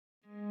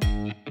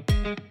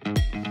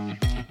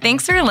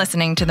Thanks for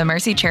listening to the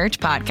Mercy Church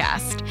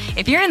podcast.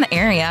 If you're in the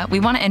area, we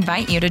want to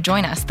invite you to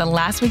join us the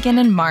last weekend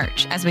in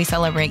March as we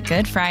celebrate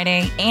Good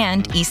Friday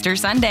and Easter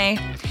Sunday.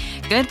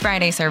 Good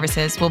Friday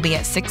services will be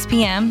at 6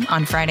 p.m.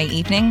 on Friday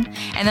evening,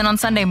 and then on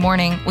Sunday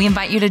morning, we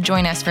invite you to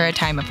join us for a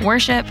time of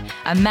worship,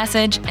 a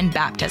message, and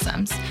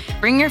baptisms.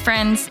 Bring your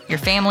friends, your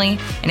family,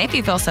 and if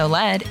you feel so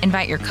led,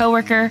 invite your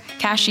coworker,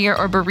 cashier,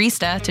 or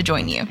barista to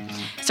join you.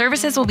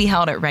 Services will be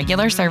held at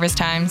regular service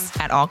times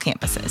at all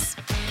campuses.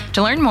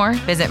 To learn more,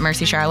 visit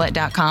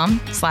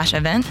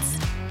mercycharlotte.com/events.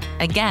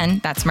 Again,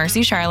 that's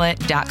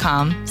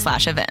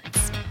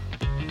mercycharlotte.com/events.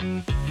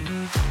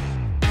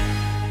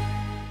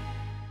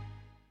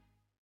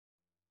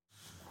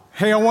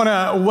 Hey, I want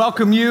to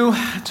welcome you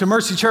to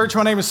Mercy Church.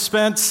 My name is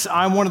Spence.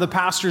 I'm one of the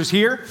pastors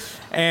here,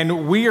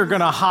 and we are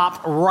going to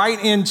hop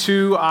right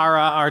into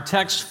our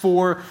text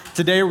for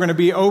today. We're going to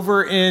be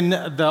over in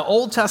the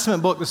Old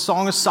Testament book, the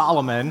Song of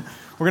Solomon.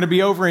 We're going to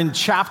be over in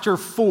chapter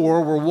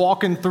 4. We're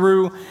walking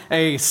through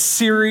a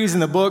series in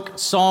the book,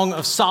 Song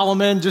of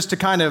Solomon, just to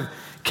kind of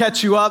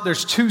catch you up.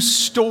 There's two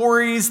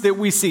stories that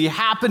we see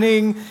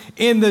happening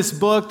in this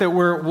book that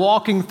we're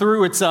walking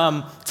through. It's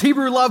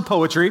Hebrew love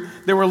poetry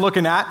that we're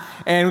looking at.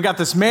 And we got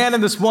this man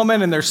and this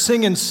woman, and they're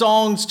singing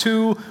songs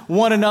to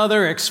one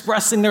another,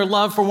 expressing their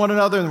love for one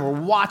another, and we're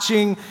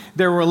watching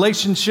their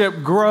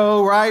relationship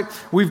grow, right?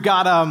 We've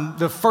got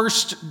the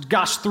first,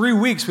 3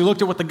 weeks, we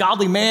looked at what the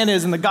godly man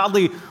is and the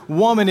godly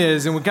woman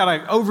is, and we got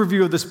an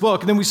overview of this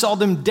book. And then we saw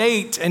them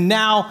date, and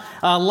now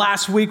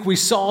last week we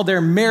saw their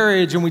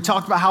marriage, and we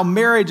talked about how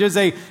marriage is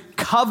a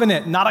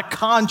covenant, not a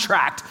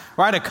contract,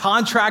 right? A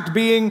contract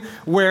being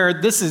where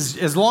this is,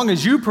 as long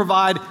as you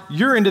provide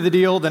your end of the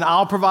deal, then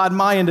I'll provide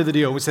my end of the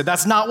deal. We said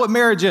that's not what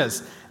marriage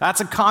is.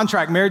 That's a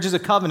contract. Marriage is a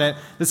covenant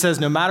that says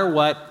no matter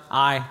what,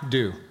 I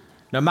do.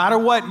 No matter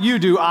what you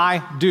do,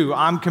 I do.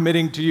 I'm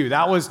committing to you.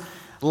 That was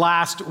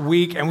last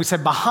week. And we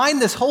said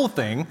behind this whole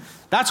thing,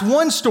 that's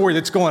one story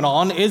that's going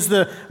on, is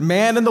the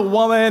man and the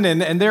woman,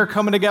 and they're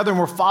coming together and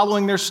we're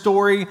following their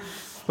story.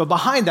 But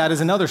behind that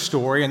is another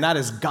story, and that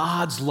is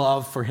God's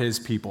love for his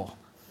people.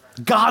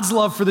 God's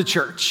love for the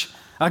church.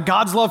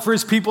 God's love for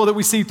his people that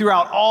we see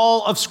throughout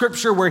all of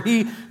Scripture, where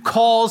he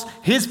calls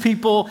his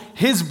people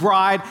his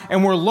bride,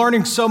 and we're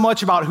learning so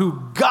much about who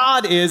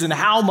God is and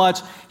how much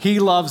he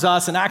loves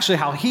us, and actually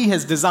how he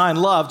has designed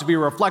love to be a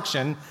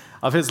reflection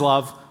of his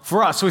love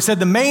for us. So we said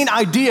the main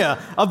idea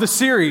of the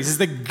series is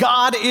that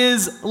God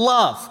is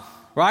love,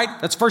 right?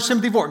 That's 1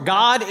 Timothy 4.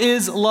 God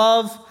is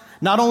love.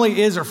 Not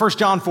only is, or 1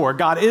 John 4,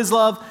 God is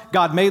love,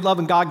 God made love,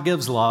 and God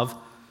gives love.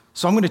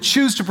 So I'm going to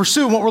choose to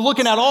pursue what we're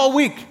looking at all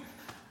week,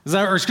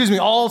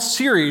 all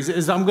series,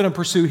 is I'm going to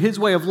pursue his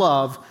way of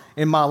love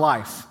in my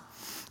life.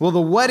 Well, the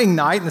wedding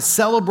night and the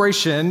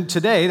celebration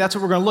today, that's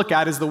what we're going to look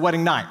at, is the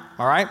wedding night,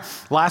 all right?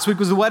 Last week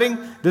was the wedding.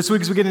 This week,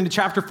 as we get into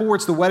chapter 4,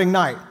 it's the wedding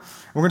night.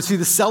 We're going to see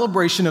the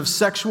celebration of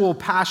sexual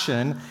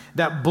passion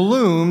that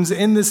blooms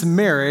in this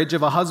marriage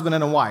of a husband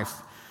and a wife.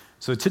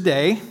 So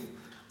today,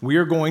 we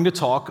are going to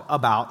talk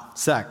about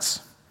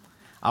sex.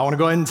 I want to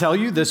go ahead and tell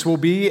you this will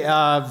be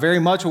very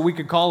much what we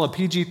could call a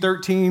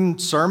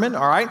PG-13 sermon,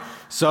 all right?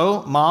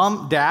 So,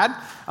 Mom, Dad,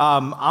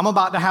 I'm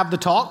about to have the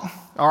talk,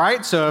 all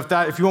right? So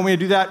if you want me to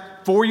do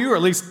that for you, or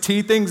at least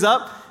tee things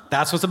up,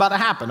 that's what's about to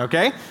happen,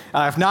 okay?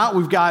 If not,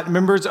 we've got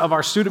members of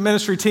our student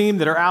ministry team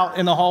that are out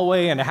in the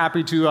hallway and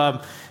happy to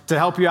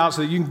help you out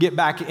so that you can get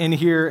back in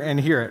here and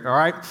hear it, all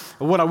right?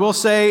 But what I will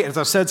say, as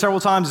I've said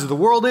several times, is the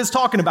world is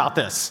talking about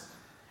this.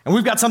 And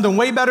we've got something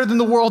way better than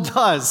the world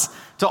does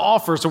to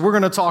offer, so we're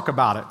going to talk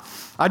about it.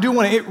 I do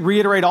want to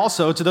reiterate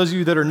also to those of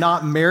you that are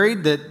not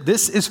married that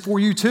this is for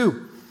you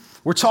too.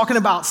 We're talking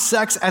about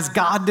sex as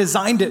God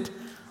designed it,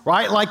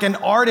 right? Like an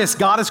artist,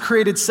 God has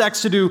created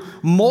sex to do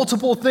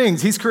multiple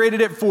things. He's created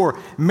it for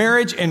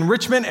marriage,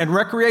 enrichment, and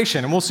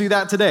recreation, and we'll see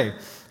that today.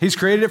 He's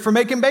created it for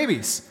making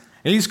babies,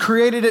 and he's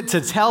created it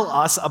to tell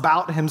us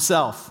about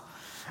himself.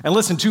 And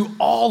listen, to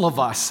all of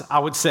us, I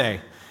would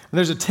say, and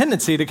there's a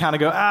tendency to kind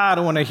of go, I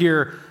don't want to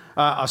hear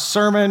a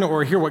sermon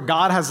or hear what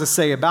God has to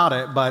say about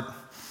it. But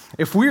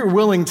if we're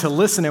willing to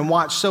listen and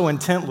watch so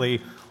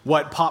intently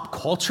what pop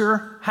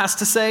culture has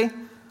to say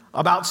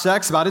about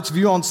sex, about its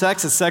view on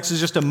sex, that sex is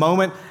just a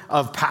moment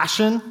of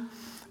passion,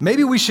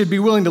 maybe we should be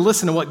willing to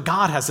listen to what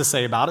God has to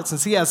say about it,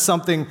 since he has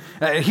something,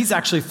 he's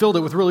actually filled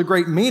it with really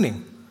great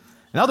meaning.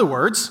 In other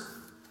words,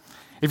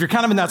 if you're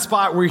kind of in that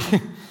spot where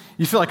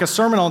you feel like a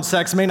sermon on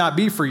sex may not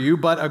be for you,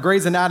 but a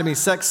Grey's Anatomy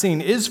sex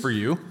scene is for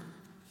you,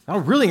 I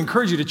would really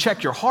encourage you to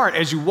check your heart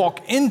as you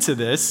walk into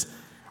this,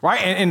 right?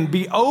 And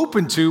be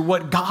open to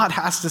what God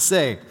has to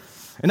say.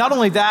 And not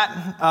only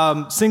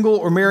that, single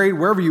or married,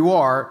 wherever you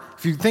are,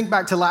 if you think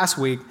back to last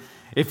week,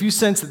 if you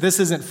sense that this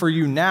isn't for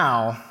you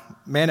now,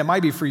 man, it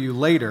might be for you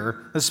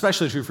later,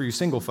 especially true for you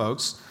single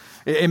folks.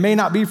 It may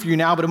not be for you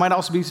now, but it might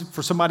also be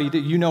for somebody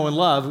that you know and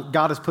love.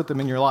 God has put them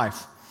in your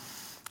life.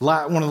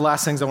 One of the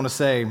last things I want to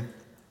say,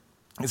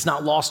 it's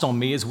not lost on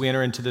me as we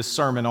enter into this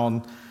sermon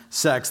on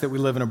sex that we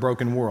live in a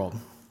broken world.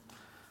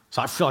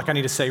 So I feel like I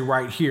need to say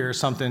right here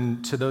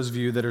something to those of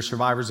you that are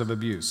survivors of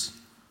abuse.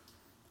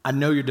 I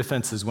know your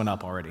defenses went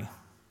up already.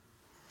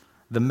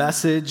 The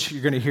message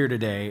you're going to hear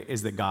today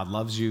is that God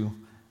loves you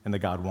and that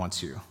God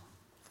wants you.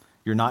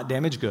 You're not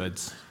damaged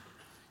goods.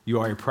 You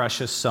are a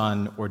precious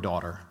son or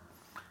daughter.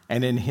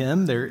 And in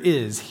him, there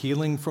is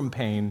healing from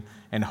pain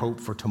and hope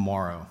for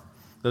tomorrow.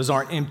 Those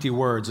aren't empty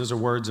words. Those are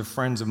words of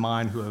friends of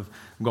mine who have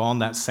gone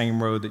that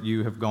same road that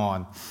you have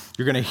gone.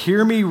 You're going to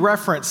hear me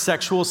reference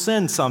sexual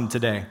sin some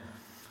today.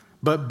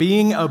 But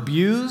being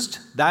abused,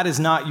 that is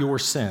not your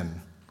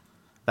sin.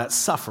 That's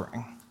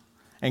suffering.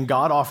 And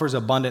God offers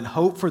abundant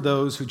hope for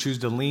those who choose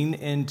to lean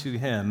into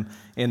him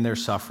in their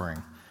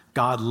suffering.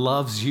 God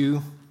loves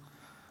you,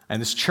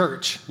 and this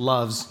church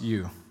loves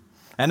you.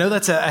 I know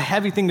that's a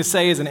heavy thing to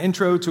say as an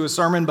intro to a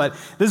sermon, but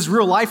this is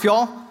real life,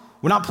 y'all.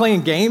 We're not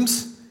playing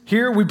games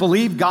here. We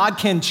believe God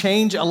can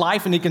change a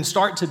life, and he can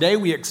start today.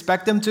 We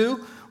expect him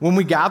to when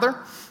we gather.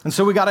 And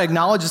so we got to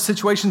acknowledge the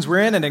situations we're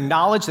in and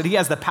acknowledge that he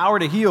has the power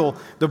to heal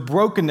the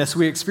brokenness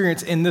we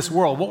experience in this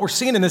world. What we're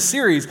seeing in this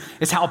series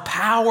is how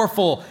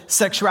powerful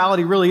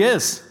sexuality really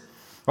is,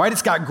 right?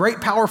 It's got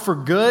great power for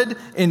good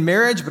in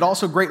marriage, but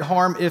also great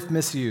harm if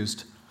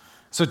misused.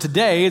 So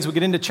today, as we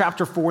get into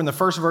chapter 4, in the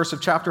first verse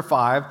of chapter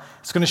 5,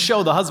 it's going to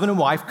show the husband and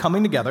wife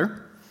coming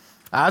together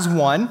as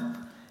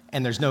one,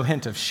 and there's no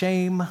hint of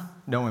shame,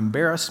 no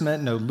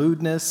embarrassment, no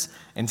lewdness.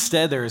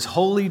 Instead, there is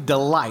holy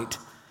delight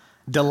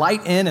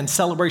in and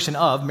celebration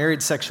of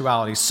married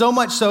sexuality. So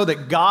much so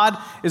that God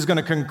is going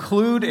to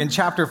conclude in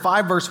chapter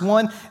 5, verse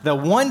 1, the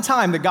one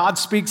time that God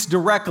speaks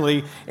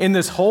directly in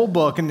this whole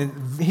book,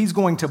 and he's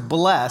going to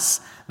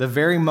bless the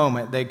very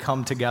moment they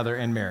come together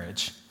in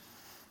marriage.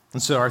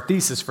 And so our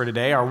thesis for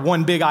today, our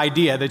one big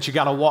idea that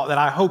that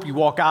I hope you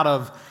walk out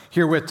of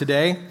here with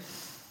today,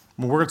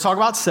 we're going to talk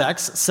about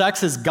sex.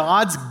 Sex is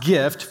God's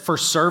gift for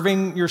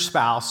serving your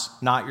spouse,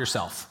 not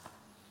yourself.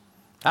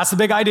 That's the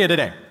big idea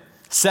today.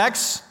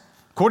 Sex,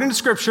 according to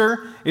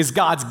Scripture, is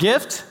God's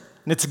gift,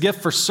 and it's a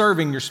gift for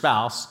serving your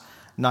spouse,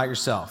 not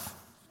yourself.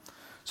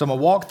 So I'm going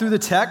to walk through the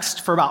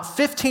text for about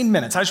 15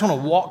 minutes. I just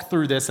want to walk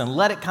through this and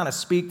let it kind of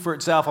speak for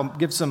itself. I'll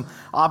give some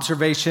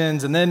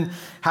observations, and then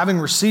having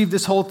received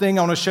this whole thing,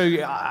 I want to show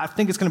you, I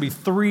think it's going to be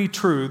 3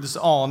 truths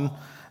on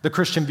the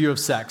Christian view of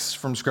sex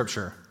from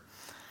Scripture.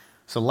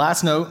 So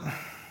last note,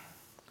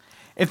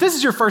 if this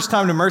is your first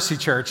time to Mercy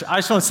Church, I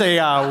just want to say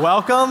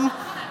welcome.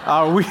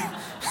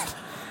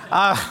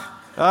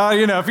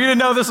 If you didn't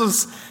know this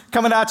was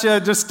coming at you,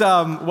 just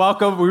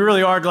welcome. We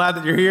really are glad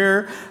that you're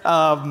here.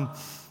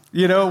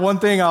 One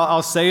thing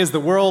I'll say is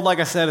the world, like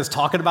I said, is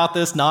talking about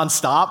this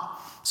nonstop.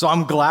 So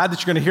I'm glad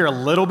that you're going to hear a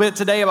little bit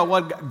today about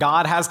what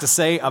God has to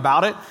say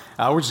about it.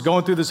 We're just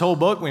going through this whole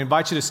book. We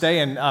invite you to stay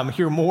and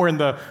hear more in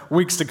the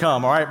weeks to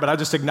come, all right? But I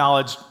just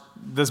acknowledge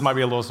this might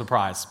be a little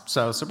surprise.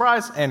 So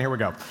surprise, and here we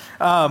go.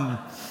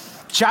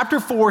 Chapter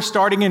 4,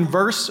 starting in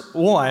verse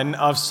 1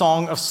 of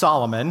Song of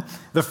Solomon.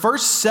 The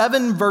first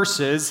 7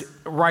 verses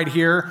right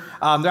here,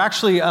 they're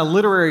actually a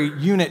literary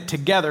unit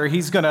together.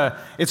 It's going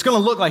to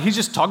look like he's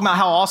just talking about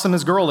how awesome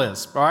his girl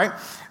is, all right?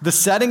 The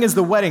setting is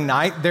the wedding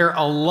night. They're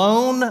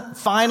alone,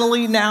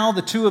 finally now,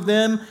 the two of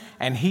them,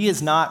 and he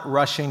is not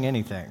rushing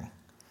anything.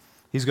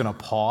 He's going to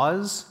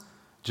pause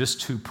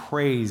just to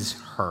praise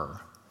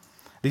her.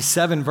 These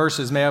 7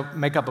 verses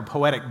make up a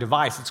poetic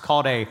device. It's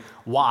called a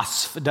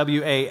wasf,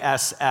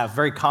 W-A-S-F,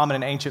 very common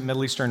in ancient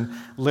Middle Eastern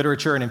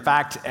literature. And in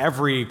fact,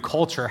 every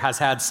culture has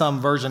had some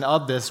version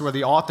of this where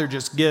the author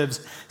just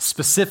gives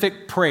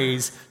specific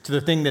praise to the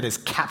thing that has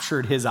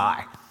captured his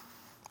eye.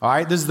 All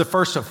right, this is the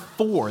first of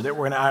 4 that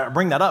we're going to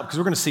bring that up because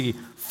we're going to see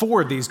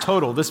 4 of these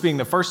total, this being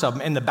the first of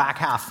them in the back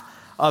half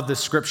of this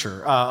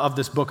scripture, of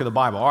this book of the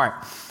Bible. All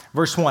right,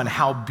 verse 1,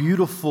 how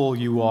beautiful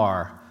you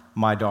are,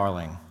 my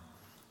darling.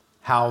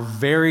 How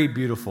very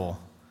beautiful.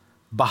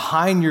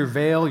 Behind your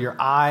veil, your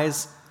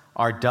eyes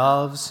are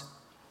doves.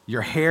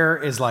 Your hair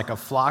is like a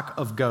flock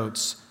of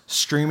goats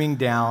streaming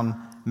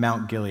down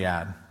Mount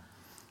Gilead.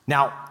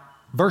 Now,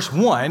 verse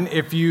 1,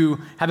 if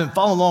you haven't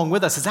followed along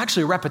with us, it's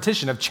actually a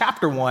repetition of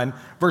chapter 1,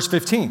 verse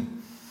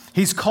 15.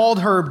 He's called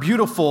her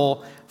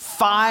beautiful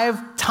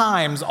 5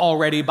 times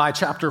already by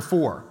chapter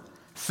 4.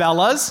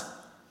 Fellas,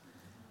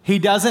 he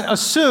doesn't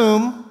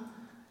assume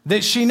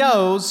that she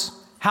knows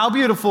how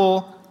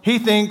beautiful he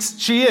thinks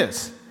she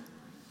is.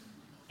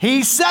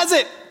 He says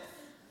it.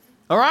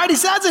 All right, he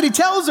says it. He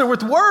tells her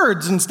with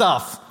words and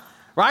stuff,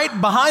 right?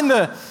 Behind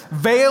the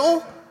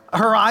veil,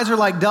 her eyes are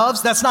like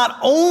doves. That's not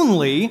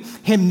only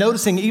him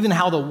noticing even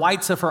how the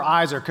whites of her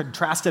eyes are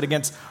contrasted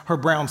against her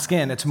brown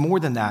skin. It's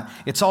more than that.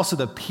 It's also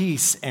the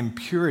peace and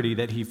purity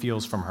that he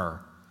feels from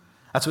her.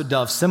 That's what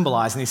doves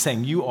symbolize. And he's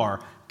saying, you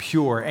are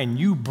pure and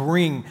you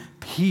bring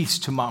peace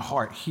to my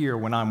heart here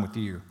when I'm with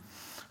you.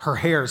 Her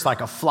hair is like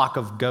a flock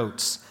of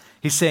goats.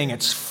 He's saying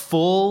it's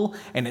full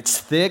and it's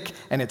thick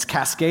and it's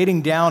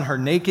cascading down her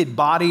naked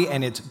body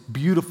and it's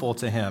beautiful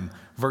to him.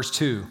 Verse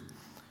 2,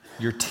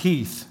 your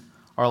teeth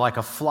are like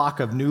a flock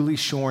of newly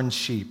shorn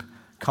sheep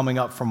coming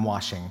up from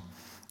washing,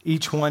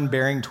 each one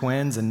bearing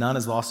twins and none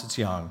has lost its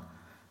young.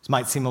 This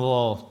might seem a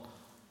little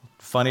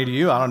funny to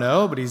you, I don't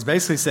know, but he's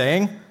basically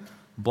saying,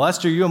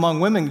 blessed are you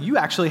among women, you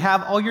actually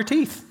have all your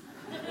teeth.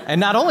 And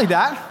not only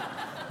that,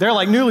 they're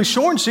like newly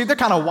shorn sheep. They're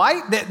kind of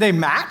white. They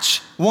match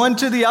one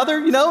to the other,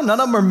 none of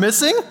them are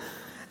missing.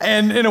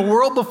 And in a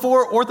world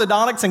before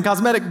orthodontics and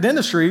cosmetic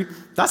dentistry,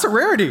 that's a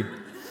rarity,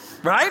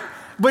 right?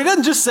 But he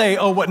doesn't just say,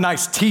 oh, what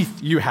nice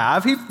teeth you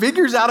have. He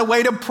figures out a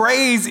way to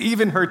praise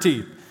even her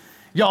teeth.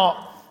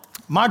 Y'all,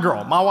 my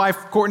wife,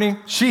 Courtney,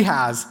 she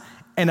has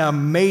an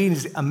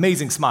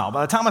amazing smile.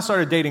 By the time I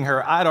started dating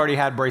her, I'd already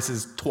had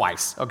braces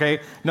twice, okay?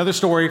 Another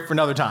story for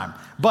another time.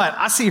 But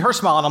I see her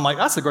smile and I'm like,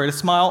 that's the greatest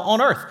smile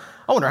on earth.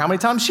 I wonder how many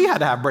times she had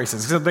to have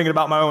braces because I'm thinking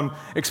about my own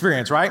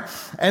experience, right?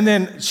 And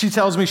then she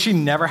tells me she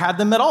never had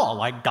them at all,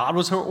 like God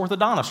was her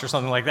orthodontist or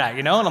something like that,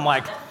 And I'm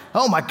like,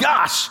 oh my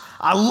gosh,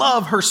 I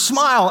love her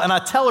smile, and I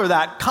tell her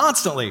that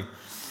constantly.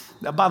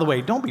 Now, by the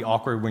way, don't be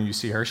awkward when you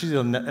see her. She's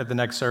at the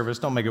next service.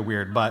 Don't make it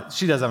weird, but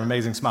she does have an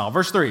amazing smile.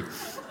 Verse 3,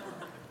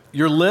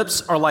 your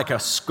lips are like a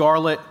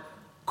scarlet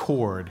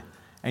cord,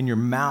 and your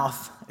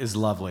mouth is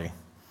lovely.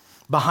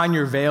 Behind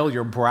your veil,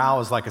 your brow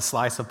is like a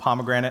slice of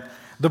pomegranate.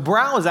 The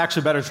brow is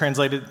actually better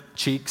translated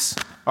cheeks.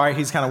 All right,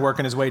 he's kind of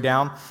working his way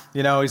down.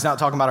 He's not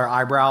talking about her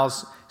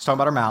eyebrows. He's talking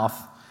about her mouth.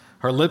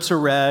 Her lips are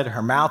red.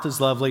 Her mouth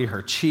is lovely.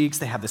 Her cheeks,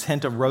 they have this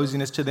hint of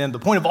rosiness to them. The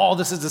point of all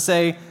this is to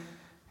say,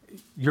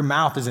 your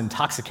mouth is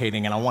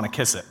intoxicating and I want to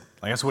kiss it.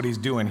 Like that's what he's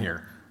doing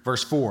here.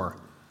 Verse 4,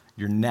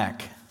 your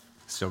neck,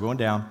 still going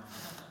down,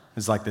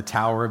 is like the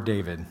Tower of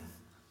David,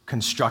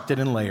 constructed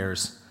in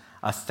layers.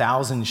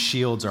 1,000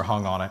 shields are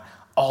hung on it.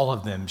 All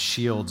of them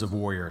shields of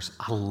warriors.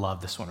 I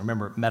love this one.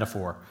 Remember,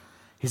 metaphor.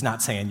 He's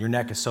not saying your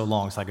neck is so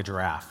long it's like a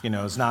giraffe.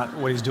 It's not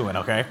what he's doing,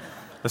 okay?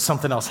 There's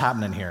something else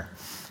happening here.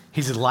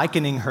 He's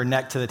likening her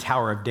neck to the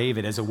Tower of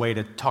David as a way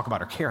to talk about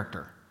her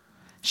character.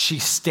 She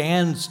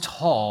stands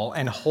tall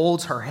and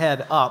holds her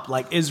head up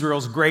like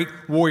Israel's great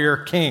warrior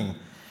king.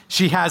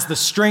 She has the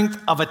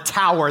strength of a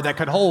tower that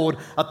could hold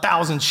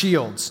 1,000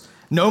 shields.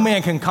 No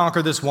man can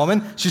conquer this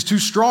woman. She's too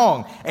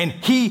strong, and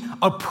he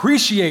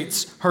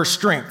appreciates her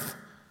strength.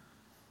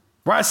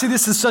 Right? I see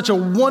this is such a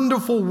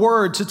wonderful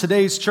word to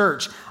today's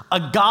church.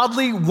 A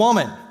godly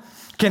woman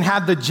can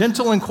have the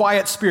gentle and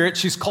quiet spirit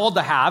she's called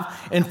to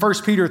have in 1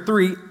 Peter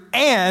 3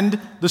 and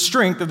the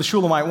strength of the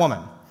Shulamite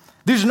woman.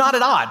 These are not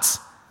at odds.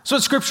 So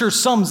Scripture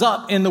sums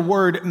up in the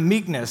word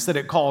meekness that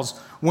it calls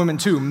women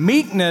to.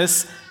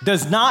 Meekness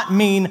does not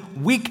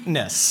mean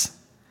weakness.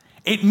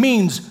 It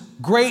means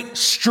great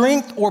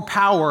strength or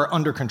power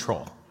under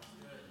control.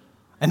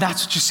 And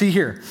that's what you see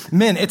here.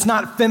 Men, it's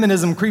not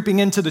feminism creeping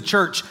into the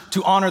church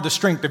to honor the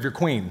strength of your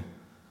queen.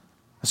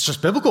 It's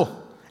just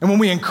biblical. And when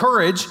we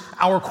encourage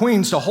our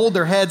queens to hold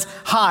their heads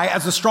high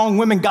as the strong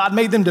women God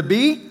made them to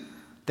be,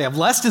 they have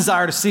less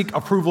desire to seek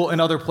approval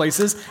in other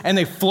places, and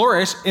they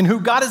flourish in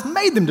who God has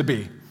made them to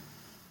be.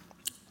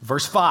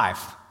 Verse 5,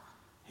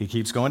 he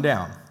keeps going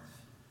down.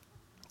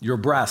 Your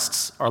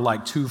breasts are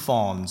like two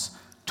fawns,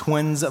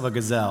 twins of a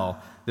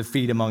gazelle that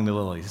feed among the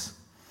lilies.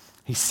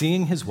 He's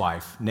seeing his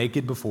wife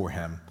naked before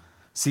him,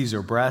 sees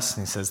her breasts,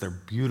 and he says they're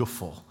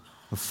beautiful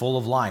and full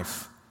of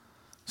life.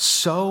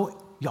 So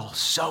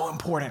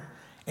important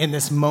in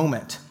this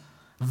moment.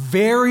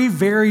 Very,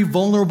 very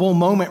vulnerable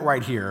moment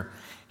right here.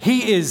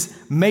 He is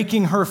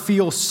making her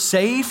feel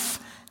safe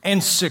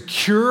and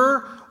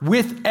secure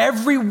with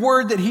every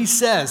word that he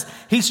says.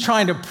 He's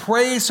trying to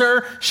praise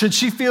her. Should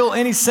she feel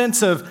any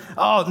sense of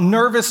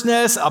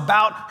nervousness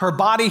about her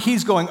body,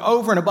 he's going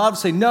over and above to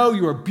say, no,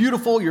 you are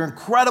beautiful, you're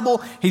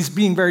incredible. He's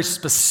being very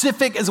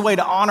specific as a way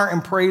to honor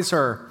and praise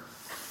her.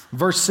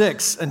 Verse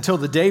 6, until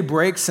the day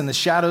breaks and the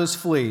shadows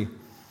flee,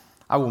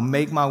 I will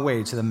make my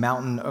way to the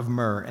mountain of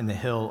myrrh and the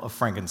hill of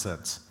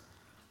frankincense.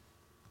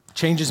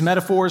 Changes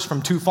metaphors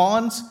from two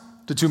fawns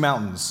to two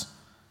mountains.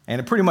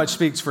 And it pretty much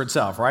speaks for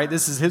itself, right?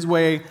 This is his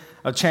way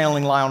of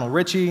channeling Lionel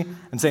Richie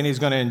and saying he's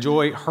going to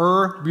enjoy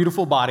her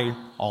beautiful body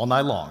all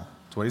night long.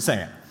 That's what he's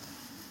saying.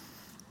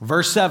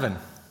 Verse 7,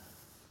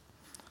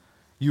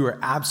 you are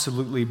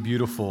absolutely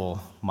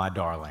beautiful, my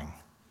darling.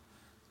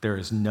 There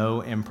is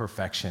no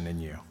imperfection in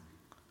you.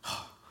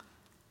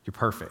 You're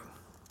perfect.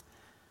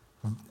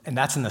 And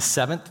that's in the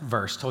 7th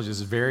verse. Told you this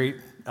is very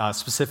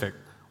specific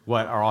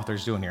what our author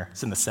is doing here.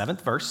 It's in the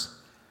 7th verse,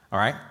 all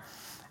right?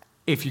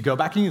 If you go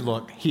back and you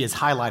look, he has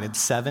highlighted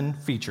 7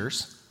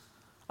 features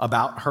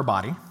about her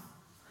body.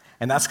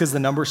 And that's because the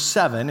number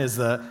 7 is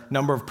the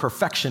number of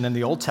perfection in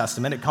the Old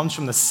Testament. It comes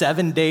from the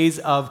 7 days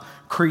of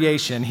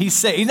creation.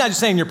 He's not just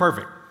saying you're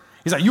perfect.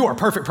 He's like, you are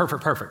perfect,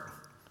 perfect, perfect.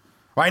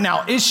 Right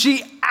now, is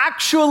she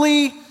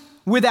actually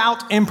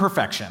without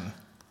imperfection?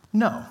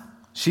 No,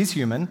 she's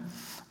human.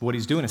 What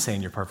he's doing is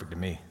saying you're perfect to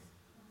me.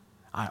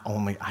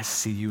 I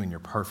see you and you're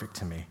perfect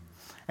to me.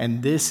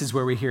 And this is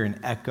where we hear an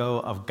echo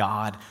of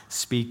God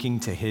speaking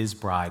to his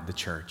bride, the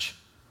church.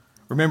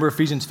 Remember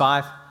Ephesians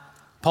 5?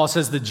 Paul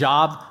says the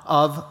job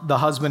of the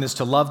husband is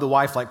to love the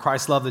wife like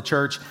Christ loved the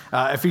church.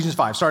 Ephesians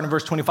 5, starting in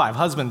verse 25.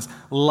 Husbands,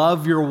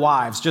 love your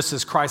wives just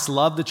as Christ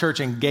loved the church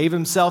and gave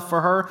himself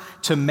for her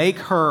to make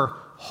her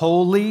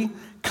holy,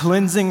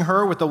 cleansing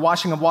her with the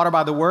washing of water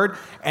by the word.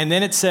 And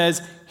then it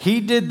says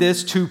he did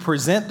this to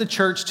present the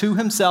church to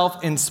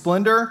himself in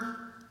splendor,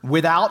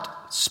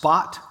 without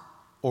spot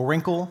or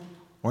wrinkle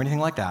or anything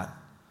like that,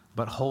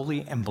 but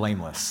holy and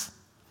blameless.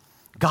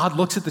 God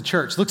looks at the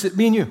church, looks at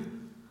me and you,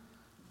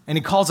 and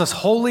he calls us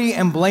holy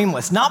and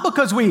blameless, not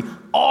because we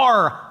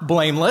are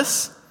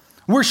blameless.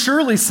 We're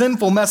surely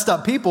sinful, messed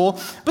up people,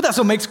 but that's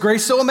what makes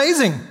grace so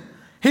amazing.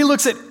 He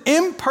looks at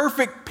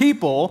imperfect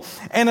people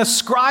and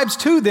ascribes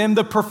to them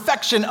the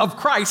perfection of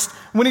Christ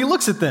when he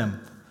looks at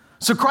them.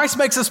 So Christ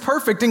makes us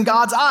perfect in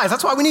God's eyes.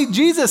 That's why we need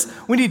Jesus.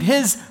 We need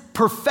his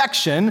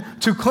perfection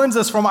to cleanse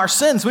us from our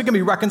sins so we can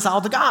be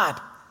reconciled to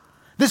God.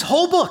 This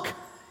whole book,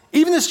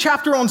 even this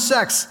chapter on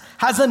sex,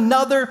 has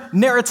another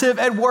narrative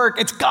at work.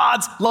 It's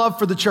God's love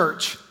for the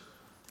church.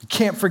 You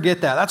can't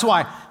forget that. That's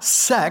why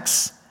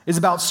sex is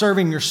about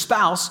serving your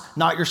spouse,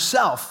 not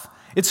yourself.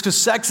 It's because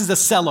sex is a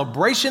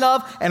celebration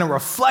of and a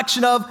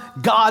reflection of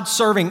God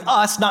serving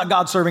us, not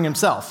God serving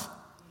himself.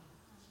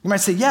 You might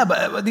say, yeah,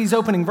 but these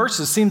opening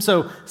verses seem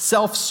so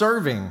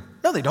self-serving.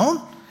 No, they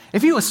don't.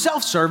 If he was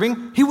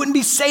self-serving, he wouldn't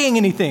be saying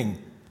anything.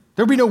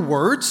 There'd be no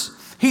words.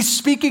 He's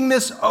speaking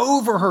this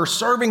over her,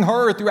 serving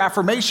her through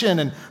affirmation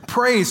and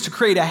praise to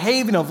create a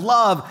haven of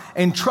love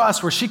and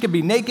trust where she could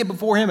be naked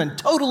before him and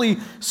totally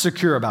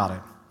secure about it.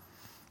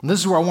 And this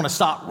is where I want to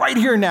stop right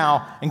here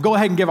now and go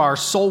ahead and give our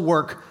soul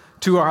work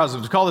to our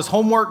husbands. We call this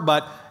homework,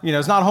 but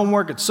it's not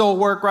homework, it's soul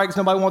work, right? Because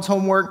nobody wants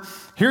homework.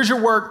 Here's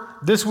your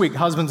work this week,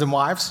 husbands and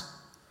wives.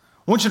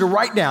 I want you to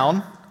write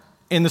down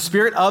in the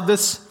spirit of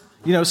this,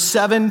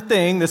 7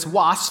 thing, this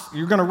WASP,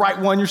 you're going to write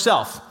one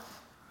yourself.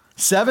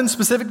 7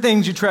 specific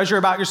things you treasure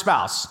about your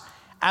spouse.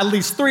 At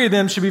least 3 of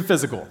them should be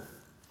physical.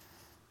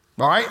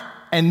 All right?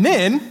 And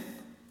then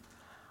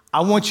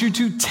I want you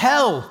to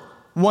tell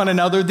one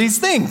another these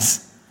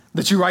things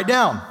that you write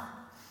down.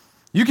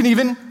 You can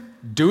even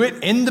do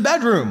it in the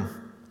bedroom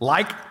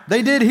like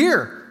they did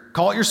here.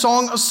 Call it your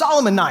Song of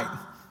Solomon night.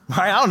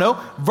 Right? I don't know.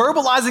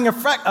 Verbalizing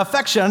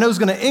affection I know is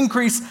going to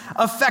increase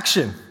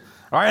affection.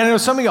 All right? I know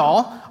some of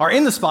y'all are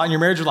in the spot in your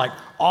marriage. You're like,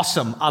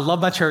 awesome. I love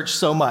my church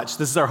so much.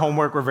 This is our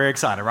homework. We're very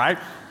excited, right?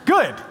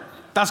 Good.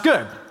 That's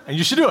good. And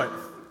you should do it.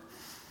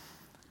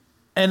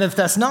 And if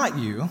that's not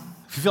you,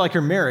 if you feel like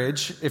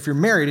if you're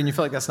married and you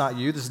feel like that's not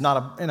you, this is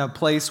not in a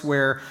place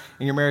where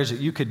in your marriage that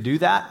you could do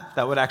that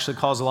would actually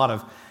cause a lot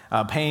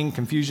of pain,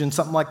 confusion,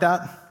 something like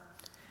that,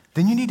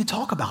 then you need to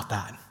talk about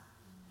that.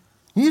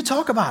 You need to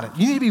talk about it.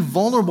 You need to be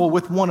vulnerable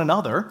with one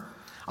another.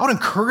 I would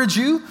encourage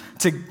you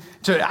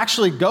to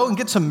actually go and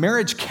get some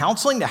marriage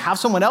counseling, to have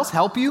someone else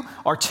help you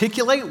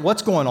articulate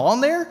what's going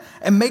on there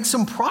and make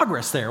some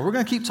progress there. We're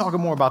going to keep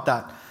talking more about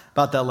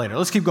that later.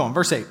 Let's keep going.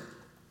 Verse 8.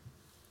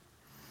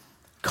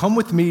 Come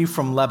with me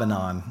from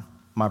Lebanon,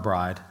 my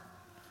bride.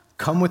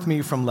 Come with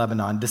me from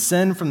Lebanon.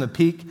 Descend from the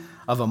peak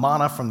of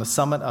Amana, from the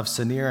summit of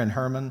Senir and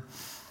Hermon,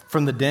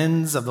 from the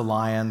dens of the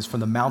lions, from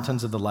the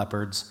mountains of the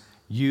leopards.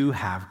 You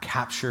have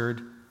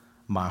captured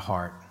my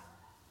heart,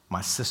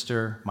 my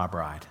sister, my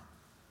bride.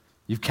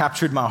 You've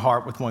captured my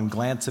heart with one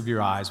glance of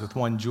your eyes, with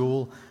one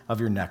jewel of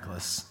your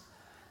necklace.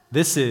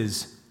 This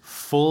is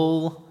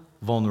full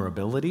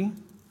vulnerability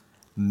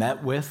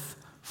met with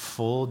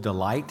full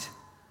delight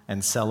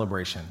and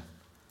celebration.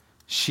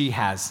 She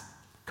has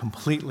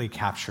completely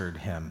captured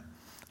him.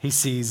 He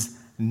sees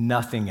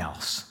nothing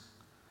else.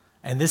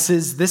 And this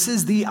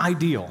is the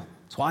ideal.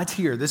 That's why it's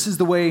here. This is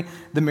the way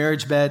the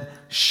marriage bed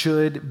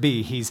should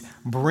be. He's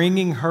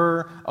bringing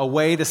her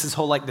away. This is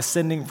whole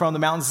descending from the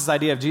mountains, this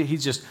idea of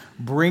he's just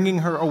bringing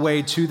her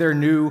away to their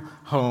new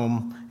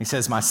home. He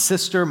says, my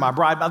sister, my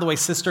bride. By the way,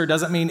 sister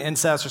doesn't mean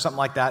incest or something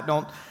like that.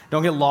 Don't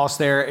get lost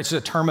there. It's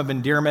just a term of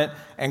endearment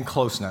and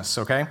closeness,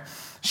 okay?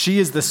 She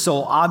is the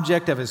sole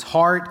object of his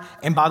heart.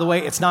 And by the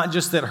way, it's not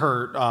just that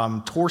her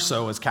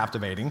torso is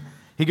captivating.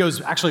 He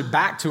goes actually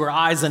back to her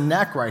eyes and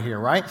neck right here,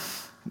 right?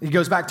 He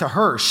goes back to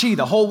her. She,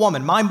 the whole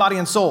woman, mind, body,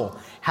 and soul,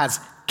 has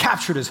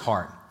captured his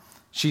heart.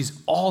 She's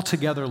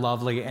altogether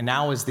lovely and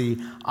now is the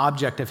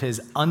object of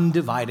his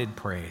undivided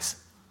praise.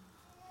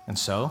 And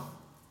so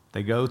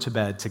they go to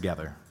bed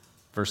together.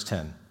 Verse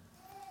 10.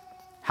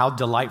 How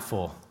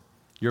delightful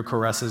your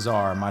caresses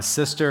are, my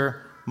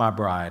sister, my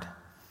bride.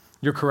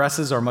 Your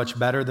caresses are much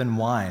better than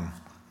wine,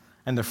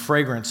 and the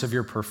fragrance of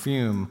your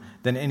perfume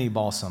than any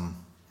balsam.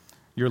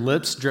 Your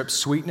lips drip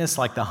sweetness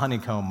like the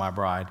honeycomb, my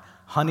bride.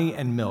 Honey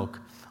and milk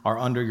are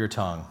under your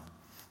tongue.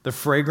 The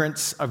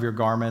fragrance of your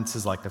garments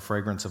is like the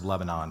fragrance of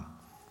Lebanon.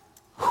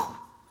 Whew.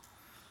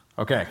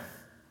 Okay,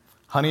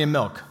 honey and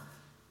milk.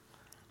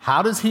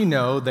 How does he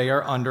know they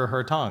are under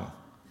her tongue?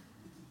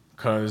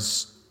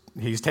 Because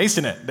he's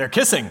tasting it. They're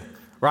kissing,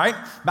 right?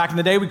 Back in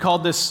the day, we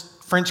called this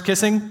French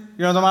kissing. You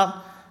know what I'm talking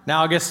about?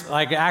 Now, I guess,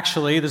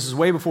 actually, this is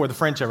way before the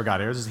French ever got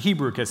here. This is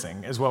Hebrew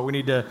kissing is what we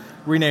need to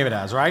rename it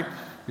as, right?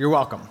 You're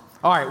welcome.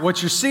 All right,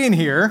 what you're seeing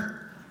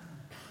here,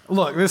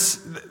 look,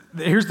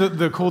 here's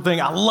the cool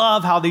thing. I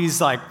love how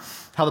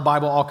how the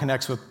Bible all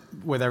connects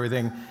with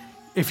everything.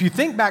 If you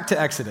think back to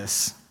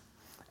Exodus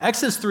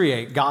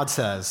 3:8, God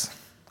says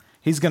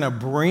he's going to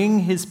bring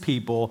his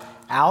people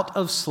out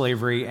of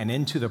slavery and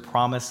into the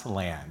promised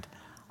land,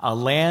 a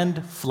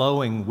land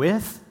flowing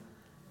with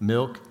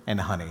milk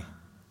and honey.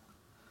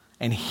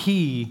 And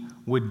he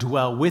would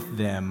dwell with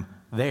them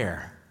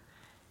there.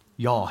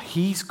 Y'all,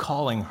 he's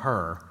calling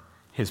her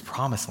his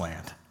promised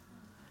land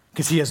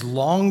because he has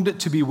longed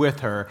to be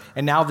with her,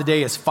 and now the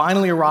day has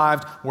finally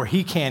arrived where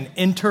he can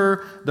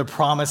enter the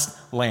promised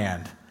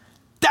land.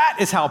 That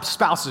is how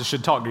spouses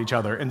should talk to each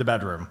other in the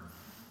bedroom.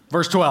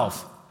 Verse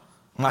 12,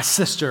 my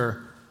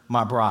sister,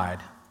 my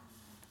bride,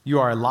 you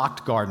are a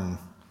locked garden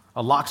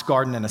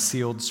and a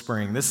sealed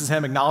spring. This is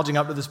him acknowledging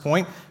up to this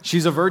point,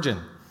 she's a virgin.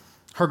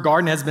 Her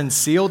garden has been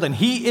sealed, and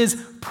he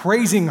is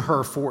praising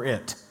her for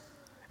it.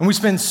 And we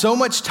spend so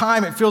much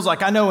time, it feels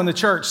like, I know, in the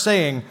church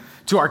saying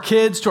to our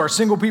kids, to our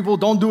single people,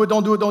 don't do it,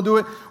 don't do it, don't do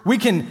it. We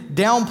can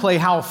downplay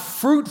how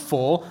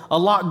fruitful a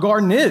locked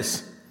garden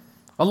is.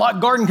 A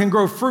locked garden can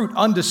grow fruit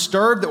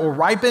undisturbed that will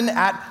ripen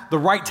at the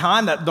right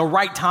time. That the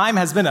right time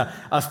has been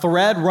a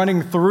thread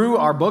running through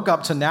our book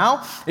up to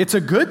now. It's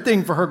a good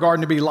thing for her garden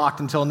to be locked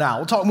until now.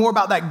 We'll talk more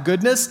about that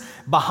goodness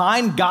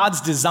behind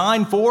God's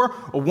design for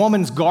a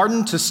woman's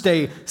garden to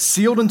stay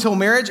sealed until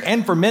marriage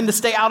and for men to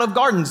stay out of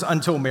gardens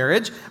until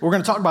marriage. We're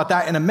going to talk about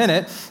that in a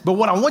minute. But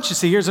what I want you to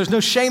see here is there's no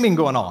shaming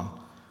going on,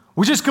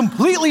 which is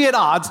completely at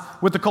odds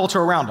with the culture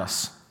around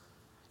us.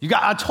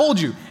 I told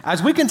you,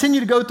 as we continue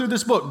to go through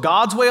this book,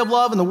 God's way of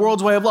love and the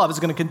world's way of love is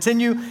going to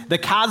continue, the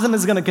chasm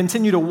is going to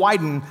continue to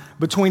widen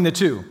between the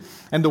two.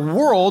 And the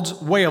world's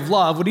way of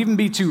love would even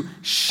be to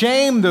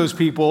shame those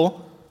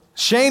people,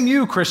 shame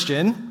you,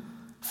 Christian,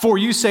 for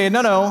you saying,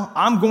 no,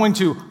 I'm going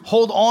to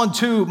hold on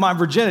to my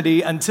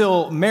virginity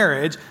until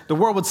marriage. The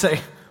world would say,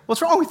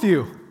 what's wrong with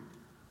you?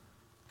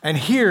 And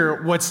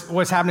here,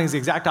 what's happening is the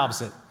exact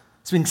opposite.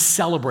 It's being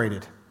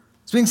celebrated.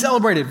 It's being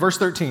celebrated. Verse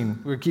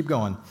 13, we'll keep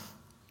going.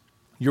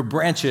 Your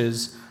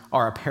branches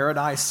are a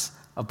paradise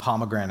of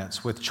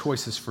pomegranates with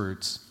choicest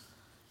fruits,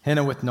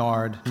 henna with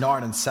nard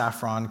and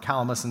saffron,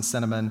 calamus and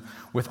cinnamon,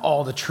 with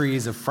all the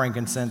trees of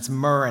frankincense,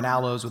 myrrh and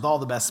aloes, with all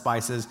the best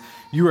spices.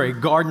 You are a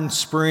garden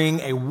spring,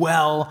 a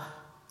well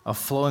of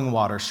flowing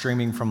water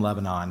streaming from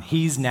Lebanon.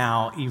 He's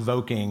now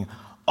evoking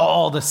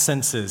all the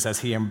senses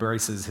as he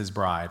embraces his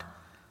bride.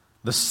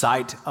 The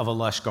sight of a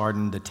lush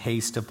garden, the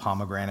taste of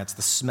pomegranates,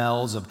 the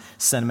smells of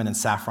cinnamon and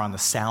saffron, the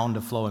sound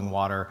of flowing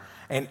water,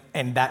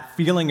 and that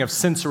feeling of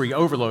sensory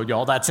overload,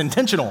 y'all, that's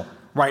intentional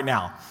right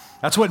now.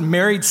 That's what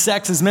married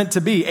sex is meant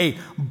to be, a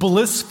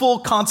blissful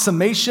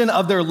consummation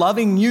of their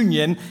loving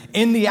union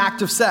in the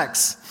act of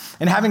sex.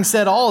 And having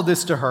said all of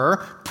this to her,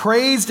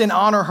 praised and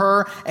honor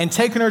her, and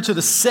taken her to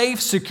the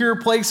safe, secure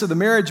place of the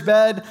marriage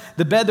bed,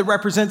 the bed that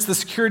represents the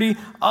security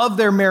of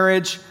their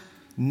marriage,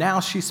 now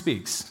she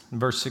speaks in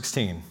verse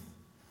 16.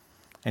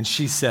 And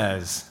she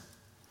says,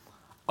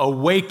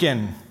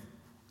 awaken,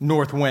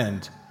 north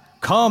wind.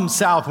 Come,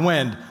 south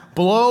wind,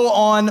 blow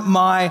on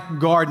my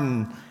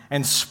garden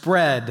and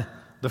spread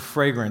the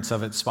fragrance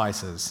of its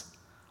spices.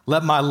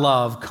 Let my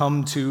love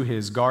come to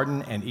his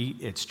garden and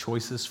eat its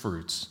choicest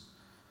fruits.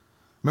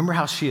 Remember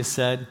how she has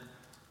said,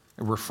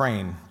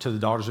 refrain to the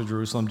daughters of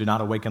Jerusalem, do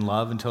not awaken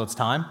love until it's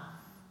time?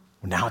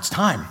 Well, now it's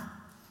time.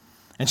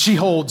 And she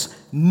holds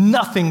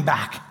nothing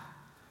back.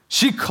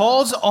 She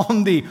calls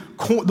on the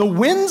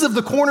winds of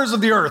the corners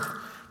of the earth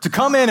to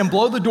come in and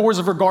blow the doors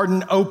of her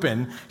garden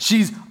open.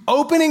 She's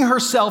opening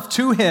herself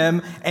to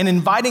him and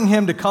inviting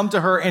him to come to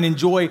her and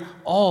enjoy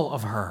all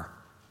of her.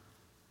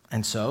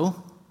 And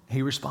so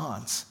he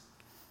responds,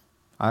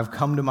 I've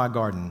come to my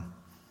garden,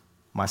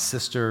 my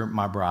sister,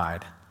 my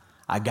bride.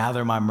 I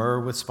gather my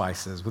myrrh with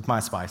my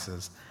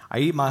spices. I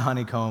eat my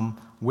honeycomb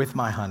with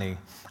my honey.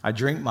 I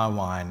drink my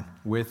wine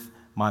with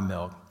my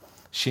milk.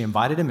 She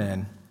invited him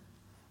in,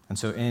 and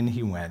so in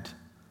he went.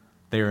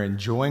 They are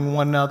enjoying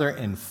one another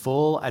in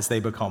full as they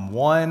become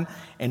one.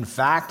 In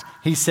fact,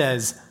 he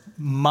says,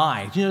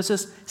 my. Do you notice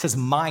this? It says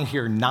my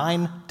here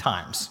 9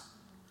 times.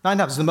 9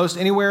 times. The most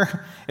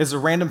anywhere is a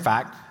random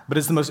fact, but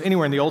it's the most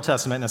anywhere in the Old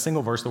Testament in a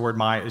single verse the word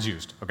my is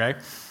used, okay?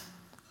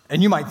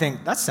 And you might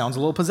think, that sounds a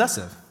little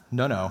possessive.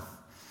 No.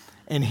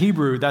 In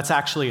Hebrew, that's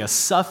actually a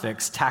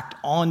suffix tacked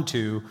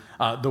onto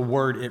the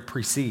word it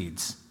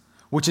precedes,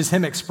 which is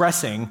him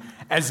expressing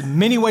as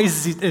many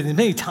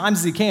times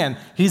as he can,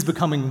 he's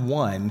becoming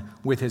one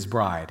with his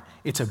bride.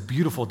 It's a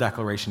beautiful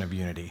declaration of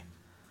unity.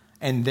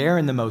 And there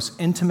in the most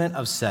intimate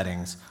of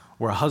settings,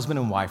 where a husband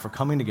and wife are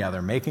coming together,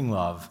 making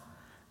love,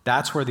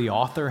 that's where the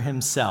author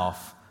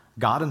himself,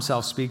 God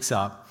himself, speaks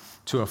up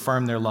to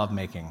affirm their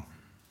lovemaking.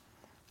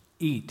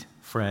 Eat,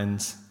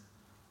 friends,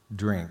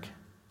 drink.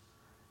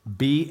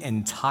 Be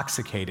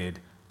intoxicated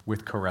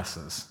with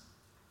caresses.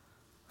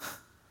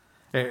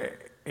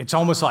 It's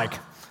almost like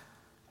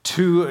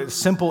too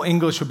simple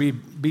English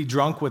would be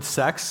drunk with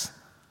sex,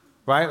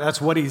 right? That's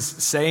what he's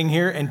saying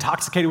here.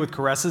 Intoxicated with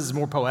caresses is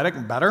more poetic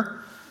and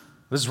better.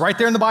 This is right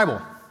there in the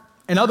Bible.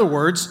 In other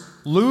words,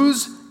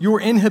 lose your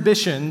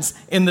inhibitions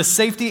in the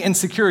safety and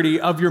security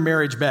of your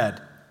marriage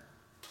bed.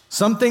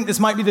 Some think this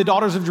might be the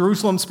daughters of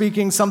Jerusalem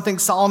speaking, some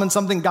think Solomon,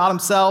 some think God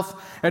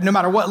himself. And no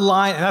matter what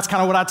line, and that's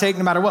kind of what I take,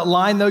 no matter what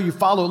line though you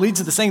follow, it leads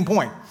to the same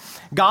point.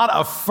 God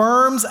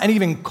affirms and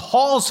even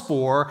calls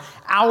for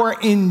our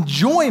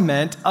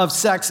enjoyment of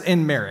sex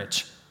in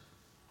marriage.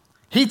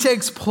 He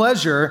takes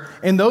pleasure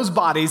in those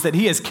bodies that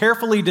he has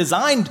carefully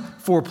designed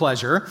for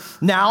pleasure,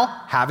 now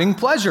having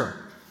pleasure.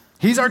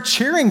 He's our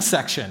cheering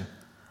section,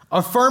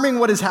 affirming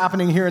what is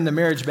happening here in the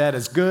marriage bed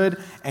as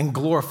good and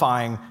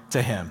glorifying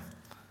to him.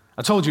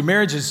 I told you,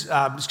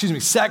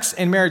 sex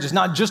in marriage is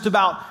not just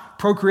about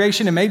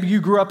procreation, and maybe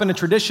you grew up in a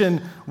tradition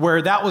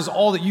where that was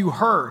all that you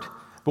heard.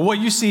 But what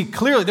you see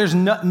clearly, there's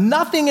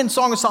nothing in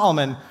Song of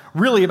Solomon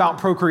really about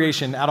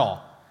procreation at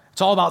all.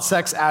 It's all about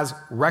sex as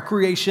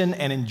recreation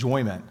and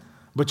enjoyment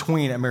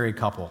between a married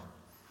couple.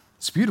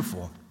 It's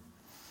beautiful.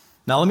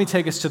 Now let me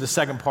take us to the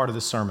second part of the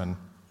sermon.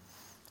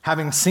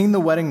 Having seen the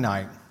wedding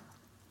night,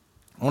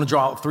 I want to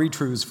draw out 3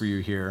 truths for you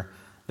here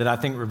that I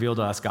think reveal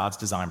to us God's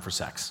design for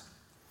sex.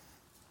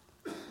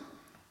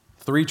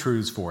 3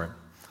 truths for it.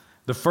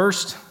 The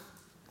first,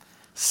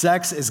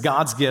 sex is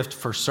God's gift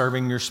for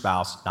serving your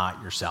spouse,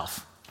 not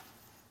yourself.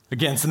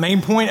 Again, it's the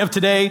main point of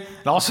today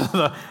and also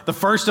the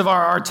first of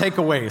our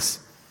takeaways.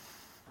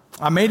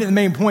 I made it the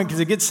main point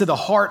because it gets to the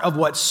heart of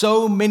what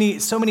so many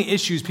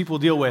issues people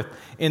deal with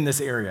in this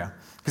area.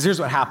 Because here's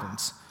what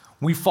happens.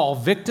 We fall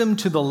victim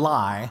to the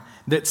lie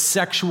that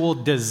sexual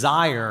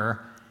desire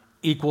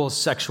equals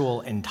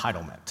sexual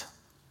entitlement.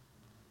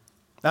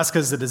 That's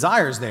because the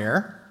desire's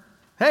there.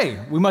 Hey,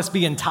 we must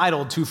be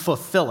entitled to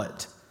fulfill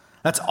it.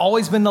 That's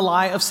always been the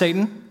lie of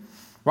Satan,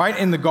 right?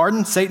 In the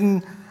garden,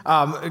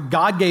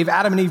 God gave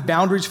Adam and Eve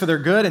boundaries for their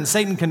good, and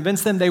Satan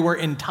convinced them they were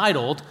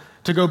entitled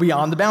to go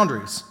beyond the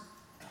boundaries.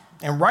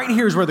 And right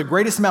here is where the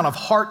greatest amount of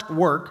heart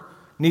work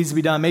needs to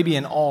be done, maybe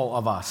in all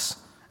of us.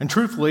 And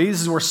truthfully,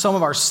 this is where some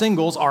of our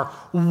singles are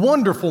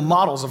wonderful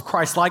models of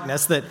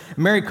Christ-likeness that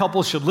married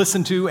couples should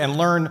listen to and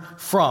learn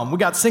from. We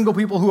got single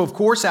people who, of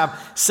course,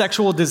 have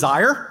sexual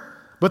desire,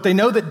 but they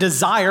know that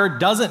desire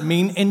doesn't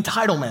mean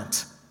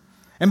entitlement.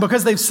 And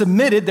because they've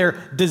submitted their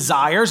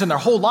desires and their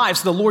whole lives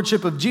to the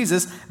lordship of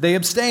Jesus, they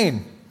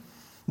abstain.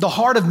 The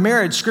heart of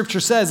marriage, Scripture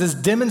says, is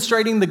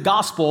demonstrating the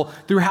gospel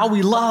through how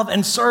we love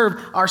and serve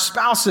our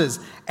spouses.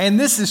 And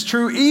this is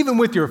true even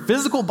with your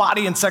physical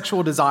body and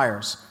sexual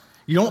desires.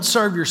 You don't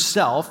serve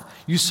yourself,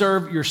 you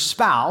serve your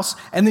spouse,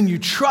 and then you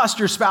trust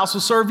your spouse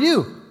will serve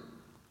you.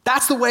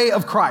 That's the way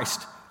of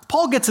Christ.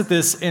 Paul gets at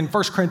this in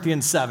 1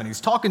 Corinthians 7.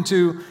 He's talking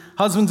to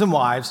husbands and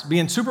wives,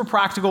 being super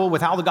practical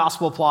with how the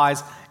gospel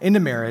applies into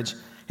marriage.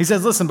 He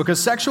says, listen,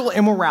 because sexual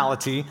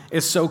immorality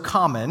is so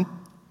common,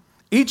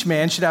 each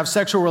man should have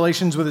sexual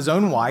relations with his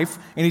own wife,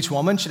 and each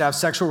woman should have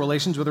sexual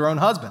relations with her own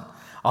husband.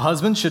 A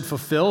husband should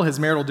fulfill his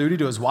marital duty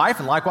to his wife,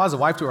 and likewise a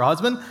wife to her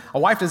husband. A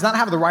wife does not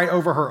have the right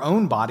over her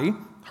own body,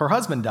 her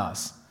husband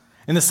does.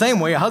 In the same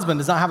way, a husband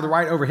does not have the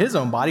right over his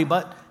own body,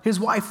 but his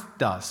wife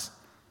does.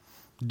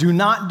 Do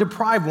not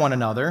deprive one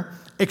another,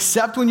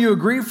 except when you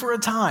agree for a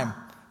time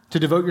to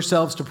devote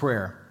yourselves to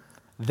prayer.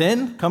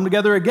 Then come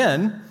together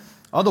again,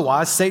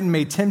 otherwise Satan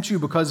may tempt you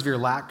because of your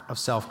lack of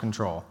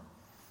self-control.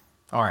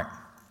 All right.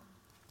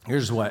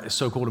 Here's what is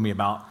so cool to me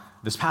about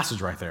this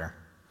passage right there.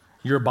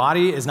 Your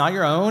body is not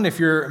your own. If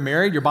you're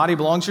married, your body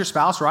belongs to your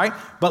spouse, right?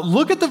 But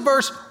look at the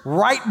verse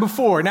right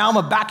before. Now I'm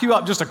going to back you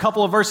up just a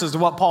couple of verses to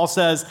what Paul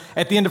says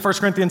at the end of 1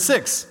 Corinthians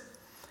 6.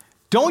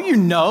 Don't you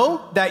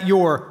know that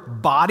your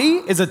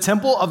body is a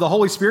temple of the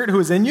Holy Spirit who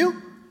is in you,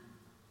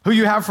 who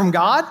you have from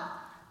God?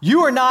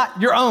 You are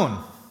not your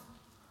own.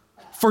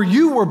 For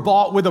you were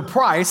bought with a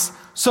price,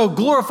 so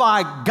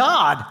glorify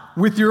God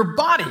with your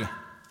body.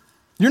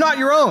 You're not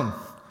your own.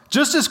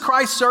 Just as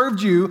Christ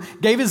served you,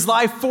 gave his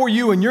life for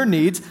you and your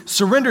needs,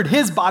 surrendered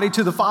his body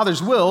to the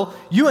Father's will,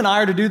 you and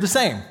I are to do the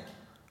same.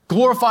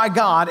 Glorify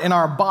God in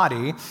our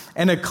body,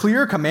 and a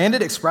clear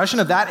commanded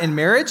expression of that in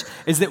marriage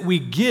is that we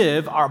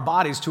give our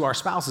bodies to our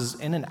spouses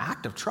in an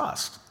act of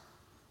trust.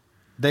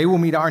 They will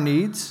meet our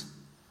needs.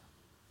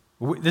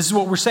 This is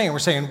what we're saying. We're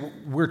saying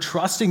we're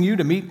trusting you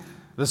to meet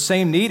the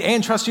same need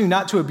and trusting you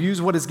not to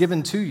abuse what is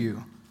given to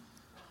you.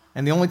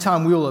 And the only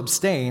time we will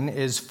abstain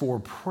is for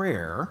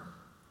prayer.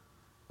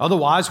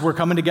 Otherwise, we're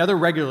coming together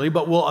regularly,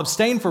 but we'll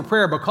abstain for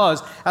prayer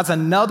because that's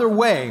another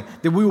way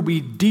that we will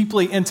be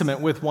deeply intimate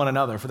with one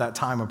another for that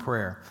time of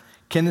prayer.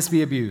 Can this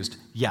be abused?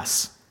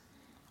 Yes.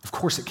 Of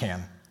course it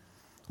can.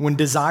 When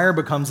desire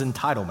becomes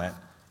entitlement,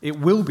 it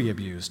will be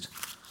abused.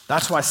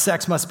 That's why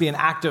sex must be an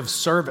act of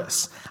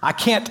service. I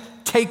can't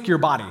take your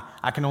body.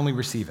 I can only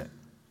receive it.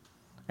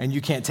 And you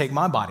can't take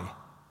my body.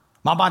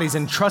 My body's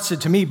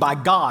entrusted to me by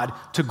God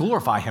to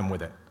glorify him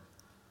with it.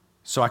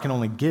 So I can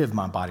only give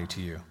my body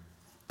to you.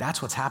 That's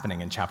what's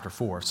happening in chapter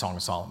 4 of Song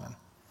of Solomon.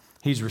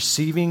 He's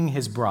receiving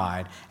his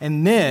bride.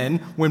 And then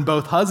when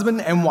both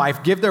husband and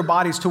wife give their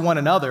bodies to one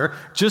another,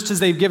 just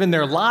as they've given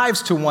their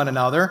lives to one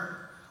another,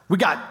 we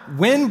got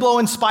wind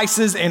blowing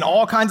spices in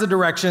all kinds of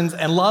directions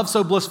and love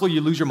so blissful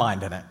you lose your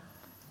mind in it.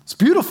 It's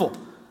beautiful.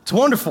 It's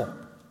wonderful.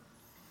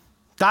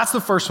 That's the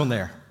first one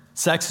there.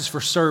 Sex is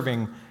for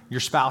serving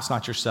your spouse,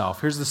 not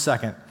yourself. Here's the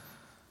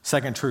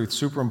second truth,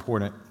 super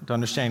important to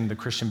understanding the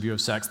Christian view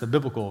of sex, the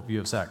biblical view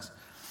of sex.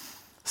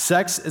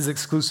 Sex is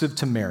exclusive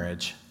to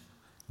marriage,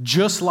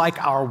 just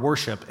like our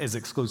worship is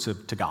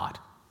exclusive to God.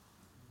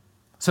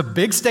 It's a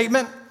big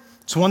statement.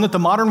 It's one that the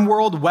modern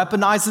world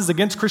weaponizes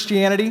against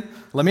Christianity.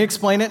 Let me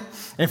explain it.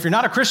 And if you're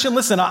not a Christian,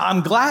 listen,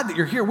 I'm glad that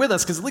you're here with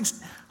us because at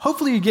least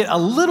hopefully you get a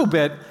little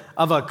bit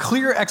of a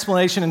clear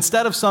explanation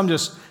instead of some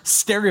just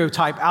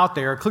stereotype out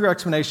there, a clear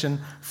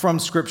explanation from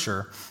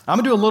Scripture. I'm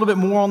going to do a little bit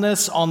more on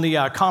this on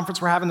the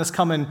conference we're having this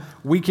coming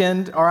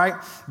weekend, all right?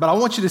 But I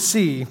want you to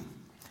see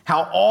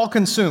how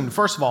all-consumed,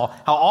 first of all,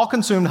 how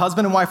all-consumed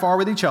husband and wife are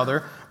with each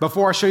other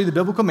before I show you the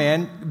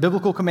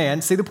biblical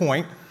command. See the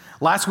point.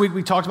 Last week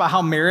we talked about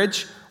how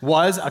marriage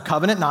was a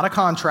covenant, not a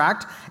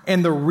contract.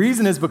 And the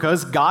reason is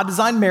because God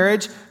designed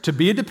marriage to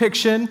be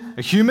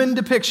a human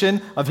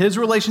depiction of his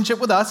relationship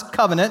with us,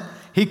 covenant.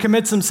 He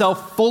commits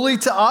himself fully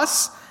to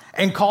us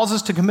and calls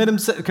us to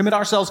commit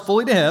ourselves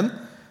fully to him.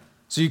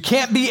 So you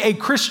can't be a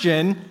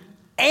Christian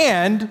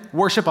and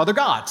worship other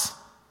gods.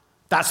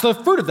 That's the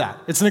fruit of that.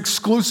 It's an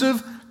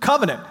exclusive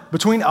covenant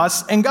between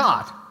us and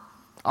God.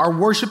 Our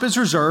worship is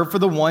reserved for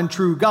the one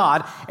true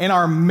God, and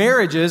our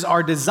marriages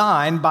are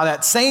designed by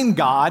that same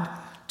God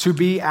to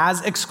be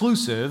as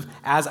exclusive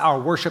as our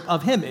worship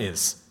of him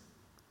is.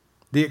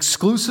 The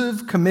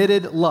exclusive,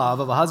 committed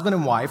love of a husband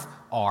and wife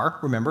are,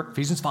 remember,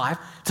 Ephesians 5,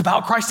 it's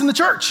about Christ and the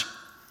church.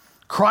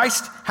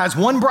 Christ has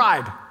one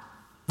bride,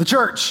 the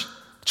church.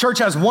 The church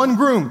has one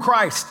groom,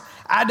 Christ.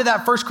 Add to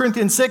that 1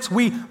 Corinthians 6,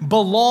 we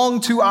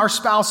belong to our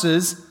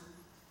spouses,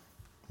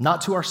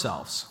 not to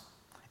ourselves.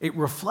 It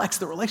reflects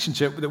the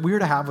relationship that we are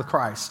to have with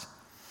Christ.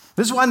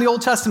 This is why in the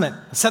Old Testament,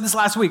 I said this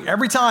last week,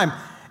 every time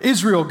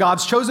Israel,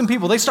 God's chosen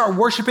people, they start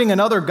worshiping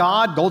another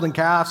god, golden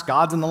calves,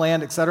 gods in the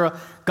land, etc.,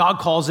 God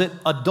calls it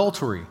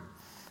adultery.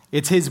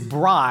 It's his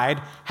bride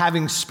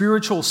having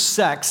spiritual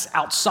sex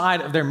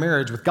outside of their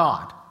marriage with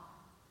God.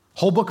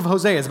 Whole book of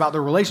Hosea is about the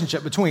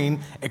relationship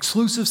between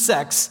exclusive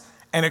sex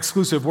and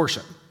exclusive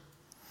worship.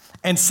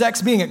 And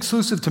sex being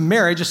exclusive to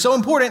marriage is so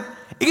important,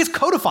 it gets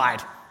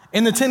codified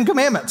in the 10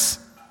 Commandments.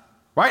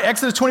 Right?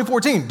 Exodus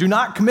 20:14, do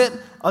not commit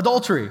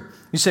adultery.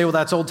 You say, well,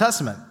 that's Old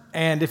Testament.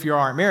 And if you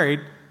aren't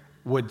married,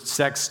 would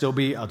sex still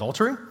be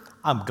adultery?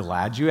 I'm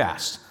glad you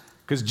asked,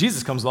 because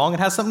Jesus comes along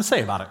and has something to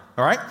say about it.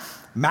 All right?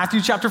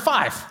 Matthew chapter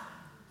 5.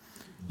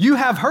 You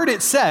have heard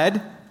it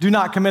said, do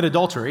not commit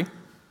adultery.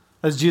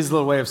 That's Jesus'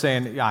 little way of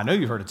saying, yeah, I know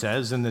you've heard it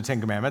says in the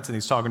 10 Commandments, and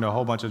he's talking to a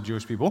whole bunch of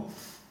Jewish people.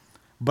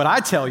 But I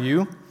tell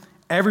you,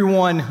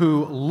 everyone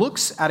who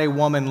looks at a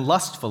woman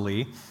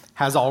lustfully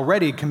has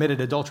already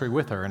committed adultery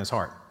with her in his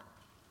heart.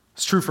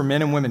 It's true for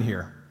men and women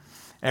here.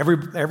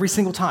 Every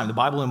single time the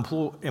Bible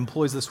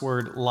employs this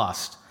word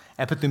lust,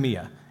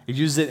 epithumia, it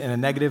uses it in a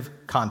negative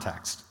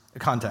context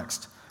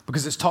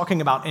because it's talking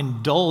about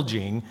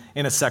indulging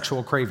in a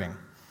sexual craving.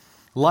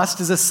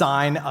 Lust is a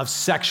sign of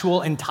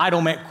sexual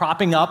entitlement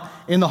cropping up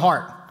in the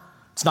heart.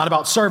 It's not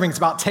about serving, it's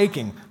about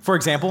taking. For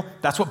example,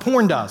 that's what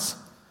porn does.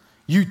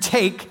 You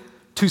take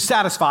to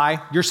satisfy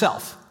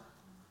yourself.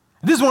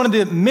 This is one of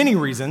the many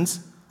reasons,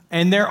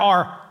 and there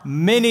are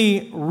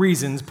many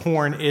reasons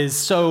porn is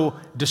so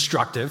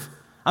destructive.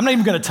 I'm not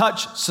even going to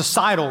touch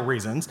societal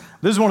reasons.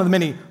 This is one of the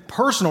many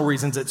personal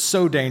reasons it's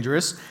so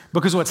dangerous,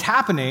 because what's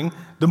happening,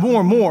 the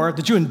more and more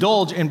that you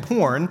indulge in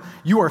porn,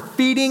 you are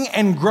feeding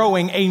and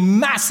growing a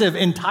massive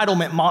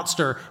entitlement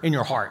monster in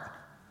your heart.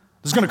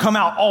 It's going to come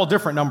out all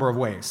different number of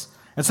ways.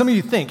 And some of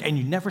you think, and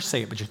you never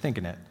say it, but you're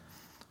thinking it,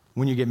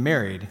 when you get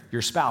married,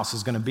 your spouse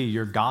is going to be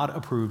your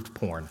God-approved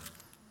porn.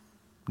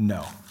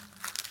 No,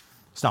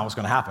 it's not what's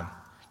going to happen.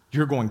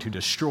 You're going to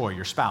destroy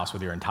your spouse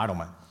with your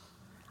entitlement.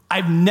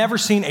 I've never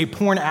seen a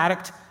porn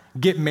addict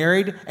get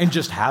married and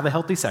just have a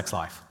healthy sex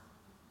life.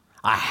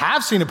 I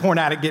have seen a porn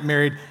addict get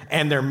married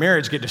and their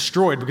marriage get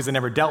destroyed because they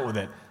never dealt with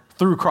it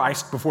through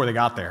Christ before they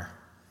got there.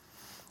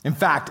 In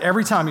fact,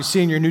 every time you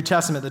see in your New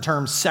Testament the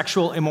term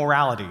sexual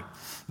immorality,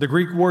 the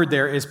Greek word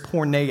there is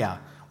porneia,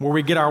 where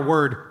we get our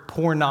word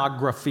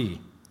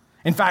pornography.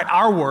 In fact,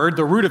 our word,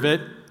 the root of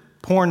it,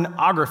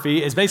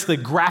 pornography, is basically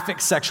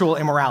graphic sexual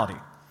immorality.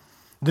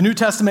 The New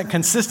Testament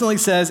consistently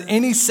says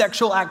any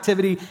sexual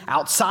activity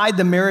outside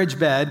the marriage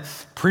bed,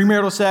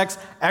 premarital sex,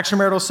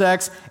 extramarital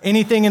sex,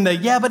 anything in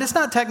the, but it's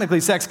not technically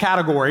sex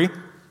category,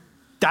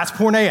 that's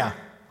porneia.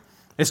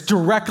 It's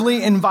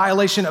directly in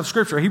violation of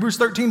Scripture. Hebrews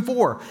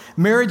 13:4,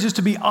 marriage is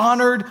to be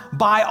honored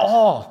by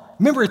all.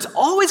 Remember, it's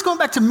always going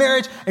back to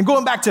marriage and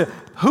going back to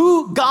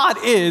who God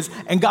is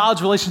and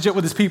God's relationship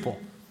with his people.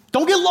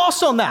 Don't get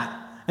lost on that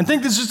and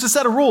think this is just a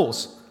set of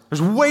rules.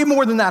 There's way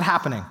more than that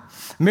happening.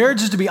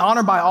 Marriage is to be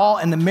honored by all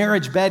and the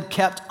marriage bed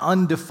kept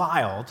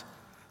undefiled.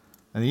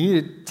 And you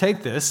need to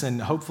take this, and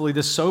hopefully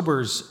this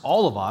sobers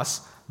all of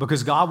us,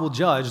 because God will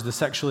judge the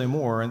sexually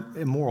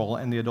immoral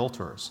and the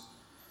adulterers.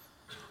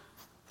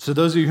 So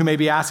those of you who may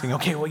be asking,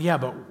 okay,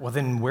 but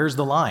then where's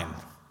the line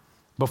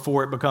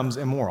before it becomes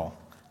immoral?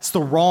 It's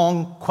the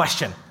wrong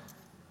question.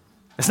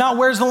 It's not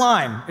where's the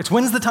line, it's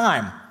when's the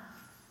time.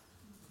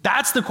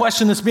 That's the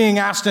question that's being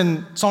asked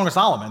in Song of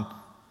Solomon,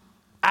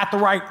 at the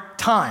right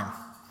time.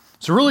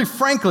 So really,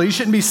 frankly, you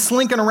shouldn't be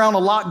slinking around a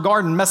locked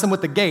garden messing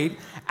with the gate,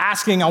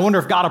 asking, I wonder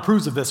if God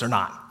approves of this or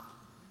not.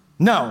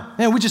 No,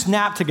 we just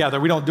nap together,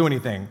 we don't do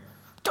anything.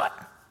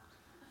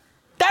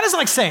 That is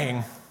like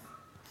saying,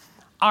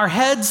 Our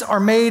heads are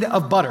made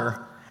of butter,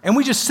 and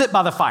we just sit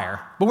by the fire,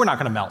 but we're not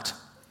going to melt.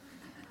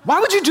 Why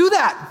would you do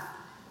that?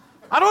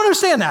 I don't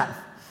understand that.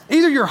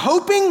 Either you're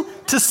hoping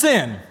to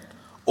sin,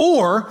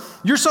 or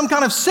you're some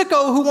kind of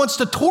sicko who wants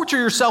to torture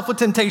yourself with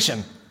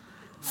temptation.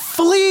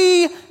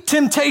 Flee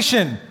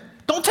temptation.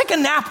 Don't take a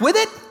nap with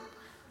it.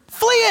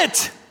 Flee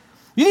it.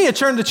 You need to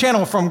turn the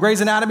channel from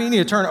Grey's Anatomy. You need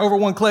to turn over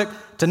one click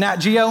to Nat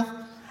Geo. And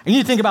you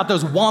need to think about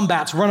those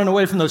wombats running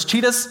away from those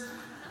cheetahs.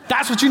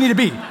 That's what you need to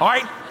be, all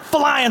right?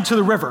 Flying to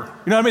the river.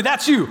 You know what I mean?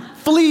 That's you,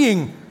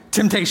 fleeing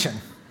temptation.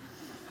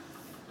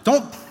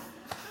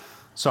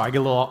 Sorry, I get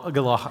a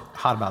little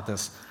hot about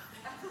this.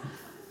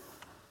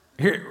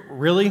 Here,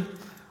 really?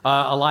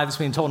 A lie that's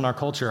being told in our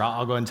culture,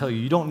 I'll go ahead and tell you,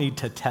 you don't need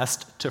to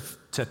test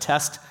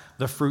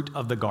the fruit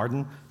of the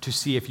garden to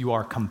see if you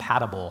are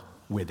compatible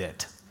with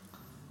it.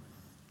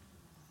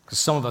 Because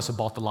some of us have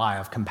bought the lie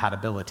of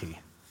compatibility.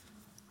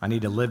 I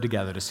need to live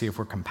together to see if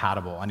we're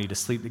compatible. I need to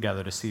sleep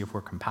together to see if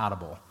we're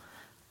compatible.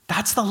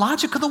 That's the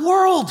logic of the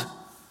world.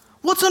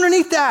 What's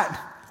underneath that?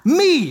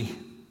 Me.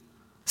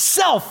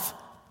 Self.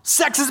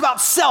 Sex is about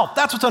self.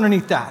 That's what's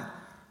underneath that.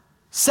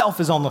 Self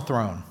is on the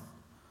throne.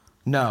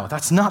 No,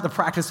 that's not the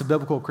practice of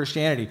biblical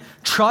Christianity.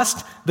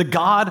 Trust the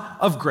God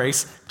of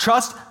grace.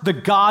 Trust the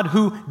God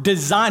who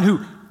designed,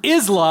 who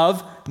is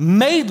love,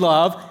 made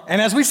love,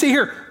 and as we see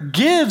here,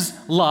 gives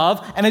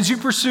love. And as you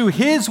pursue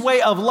his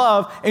way of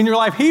love in your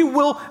life, he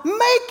will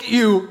make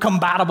you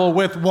compatible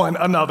with one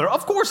another.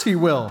 Of course he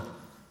will.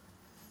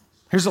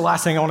 Here's the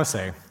last thing I want to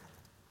say.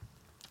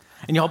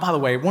 And y'all, by the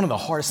way, one of the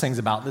hardest things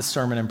about this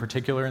sermon in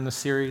particular in this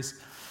series,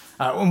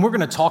 and we're going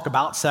to talk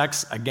about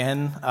sex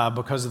again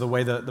because of the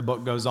way the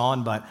book goes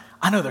on, but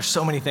I know there's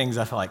so many things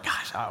I feel like,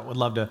 gosh, I would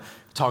love to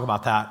talk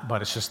about that,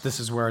 but it's just, this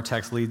is where our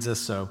text leads us,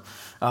 so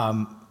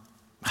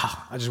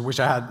I just wish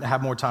I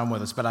had more time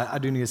with us, but I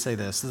do need to say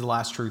this. This is the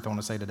last truth I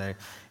want to say today.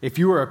 If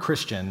you are a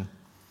Christian,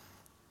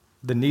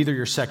 then neither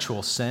your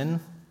sexual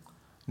sin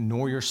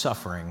nor your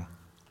suffering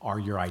are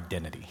your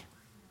identity.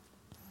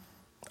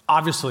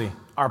 Obviously,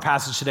 our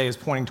passage today is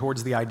pointing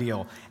towards the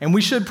ideal, and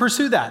we should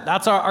pursue that.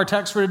 That's our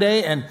text for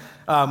today, and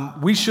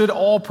we should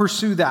all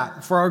pursue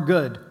that for our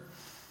good.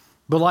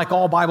 But like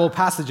all Bible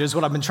passages,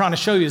 what I've been trying to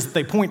show you is that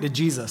they point to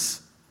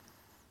Jesus.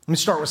 Let me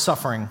start with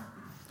suffering.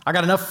 I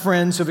got enough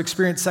friends who have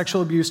experienced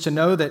sexual abuse to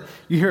know that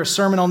you hear a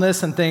sermon on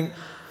this and think,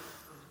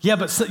 yeah,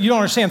 but you don't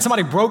understand.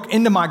 Somebody broke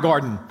into my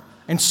garden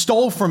and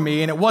stole from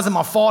me, and it wasn't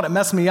my fault. It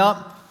messed me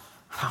up.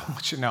 I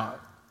want you to know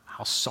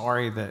how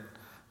sorry that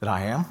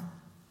I am.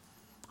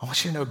 I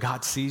want you to know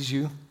God sees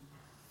you.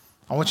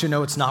 I want you to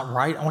know it's not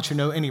right. I want you to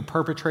know any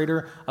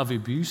perpetrator of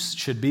abuse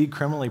should be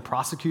criminally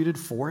prosecuted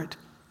for it.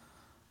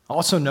 I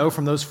also know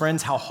from those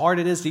friends how hard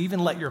it is to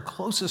even let your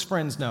closest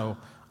friends know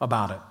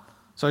about it.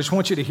 So I just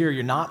want you to hear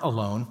you're not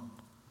alone.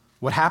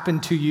 What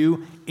happened to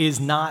you is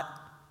not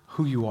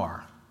who you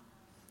are.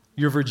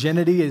 Your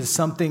virginity is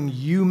something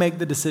you make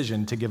the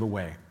decision to give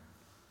away.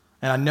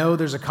 And I know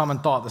there's a common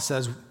thought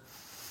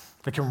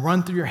that can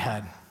run through your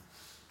head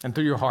and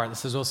through your heart that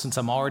says, well, since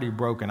I'm already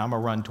broken, I'm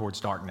going to run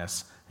towards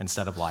darkness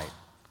instead of light.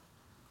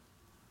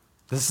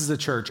 This is a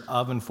church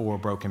of and for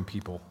broken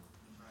people,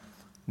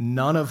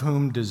 none of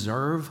whom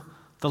deserve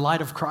the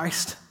light of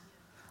Christ,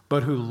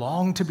 but who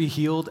long to be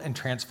healed and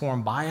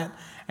transformed by it.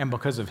 And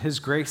because of his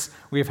grace,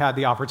 we have had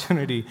the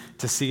opportunity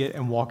to see it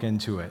and walk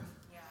into it.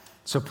 Yeah.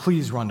 So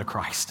please run to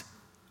Christ.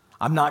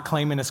 I'm not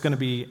claiming it's going to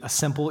be a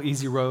simple,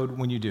 easy road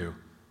when you do.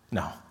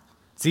 No,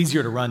 it's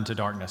easier to run to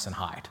darkness and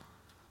hide.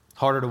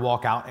 Harder to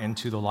walk out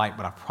into the light,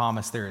 but I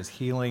promise there is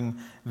healing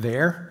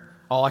there.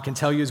 All I can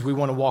tell you is we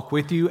want to walk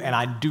with you, and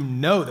I do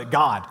know that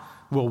God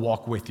will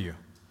walk with you.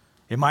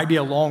 It might be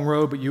a long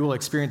road, but you will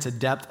experience a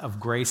depth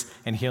of grace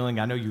and healing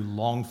I know you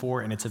long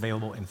for, and it's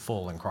available in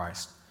full in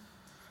Christ.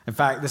 In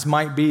fact, this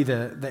might be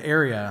the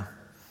area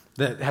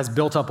that has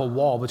built up a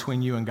wall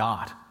between you and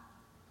God,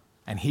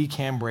 and he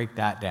can break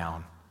that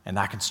down, and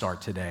that can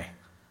start today,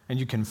 and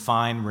you can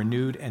find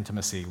renewed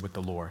intimacy with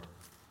the Lord.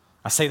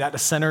 I say that to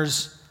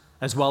sinners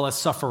as well as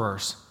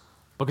sufferers,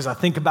 because I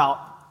think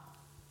about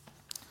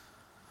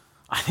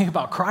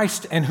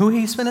Christ and who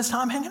he spent his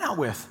time hanging out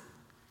with.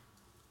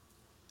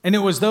 And it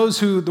was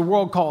those who the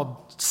world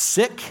called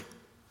sick,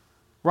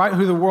 right?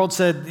 Who the world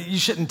said, you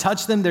shouldn't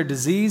touch them, they're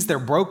diseased, they're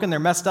broken,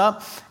 they're messed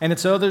up. And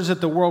it's others that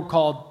the world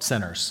called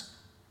sinners.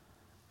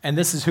 And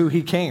this is who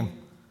he came,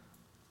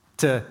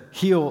 to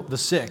heal the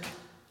sick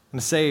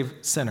and to save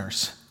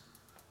sinners.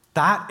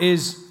 That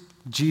is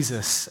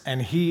Jesus,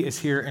 and he is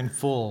here in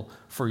full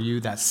for you.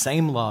 That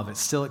same love is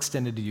still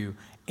extended to you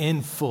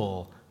in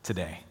full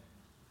today.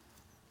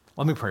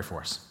 Let me pray for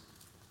us.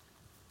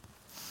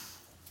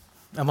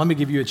 And let me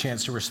give you a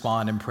chance to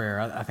respond in prayer.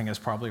 I think that's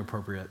probably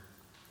appropriate.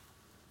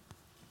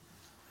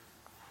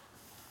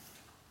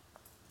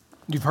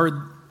 You've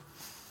heard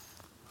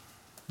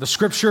the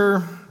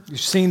scripture. You've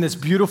seen this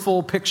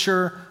beautiful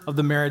picture of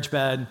the marriage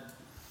bed.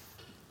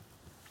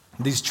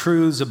 These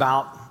truths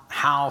about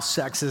how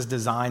sex is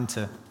designed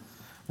to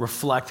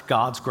reflect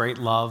God's great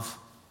love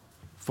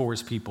for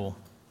his people.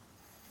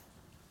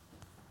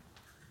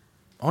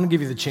 I want to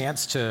give you the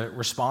chance to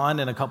respond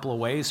in a couple of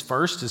ways.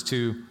 First is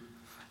to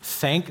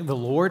thank the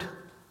Lord.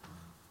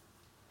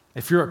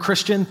 If you're a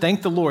Christian,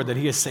 thank the Lord that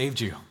he has saved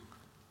you.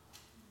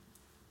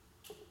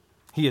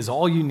 He is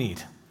all you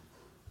need.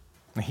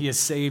 And he has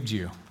saved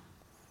you.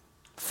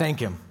 Thank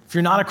him. If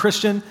you're not a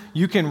Christian,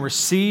 you can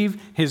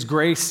receive his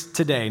grace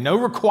today. No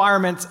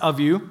requirements of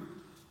you.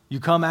 You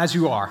come as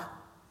you are.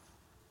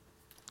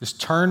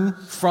 Just turn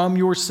from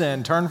your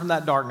sin, turn from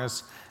that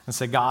darkness, and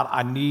say, God,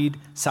 I need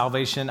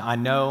salvation. I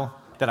know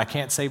that I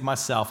can't save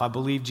myself. I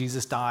believe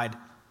Jesus died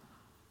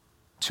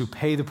to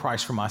pay the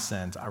price for my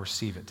sins. I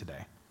receive it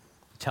today.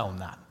 Tell him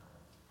that.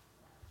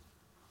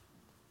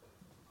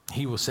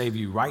 He will save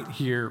you right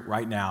here,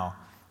 right now.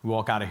 You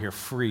walk out of here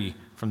free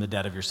from the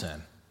debt of your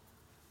sin.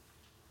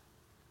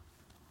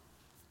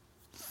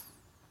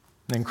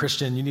 Then,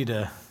 Christian, you need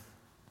to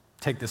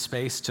take the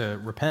space to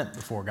repent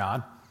before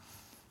God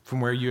from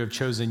where you have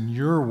chosen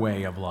your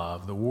way of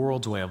love, the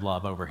world's way of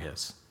love, over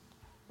his.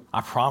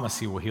 I promise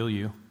he will heal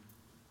you.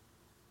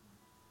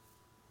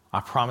 I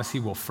promise he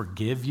will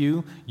forgive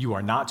you. You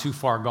are not too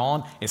far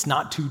gone. It's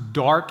not too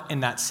dark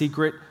in that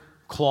secret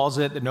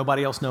closet that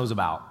nobody else knows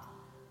about.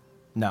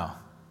 No.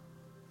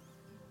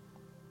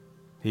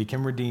 He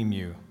can redeem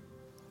you.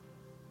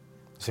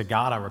 Say,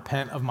 God, I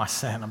repent of my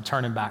sin. I'm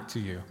turning back to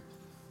you.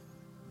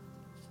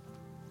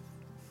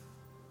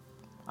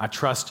 I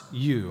trust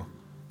you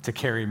to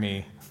carry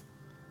me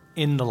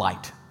in the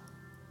light.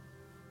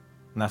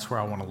 And that's where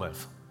I want to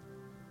live.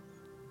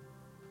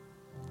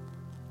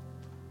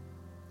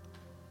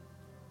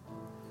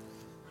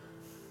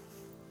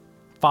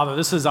 Father,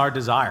 this is our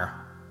desire.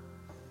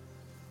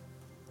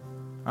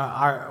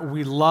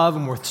 We love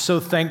and we're so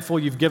thankful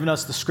you've given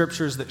us the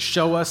scriptures that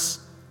show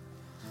us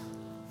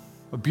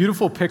a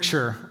beautiful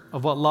picture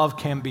of what love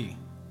can be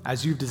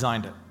as you've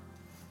designed it.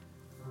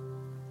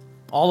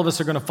 All of us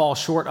are going to fall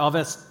short of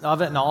it,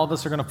 and all of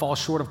us are going to fall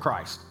short of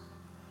Christ.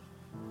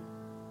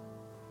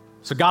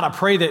 So God, I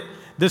pray that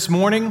this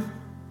morning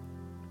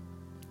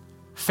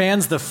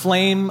fans the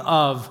flame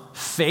of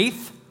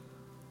faith,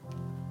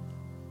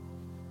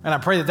 and I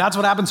pray that that's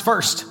what happens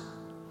first.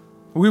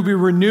 We'll be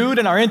renewed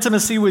in our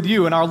intimacy with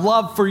you and our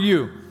love for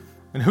you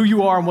and who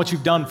you are and what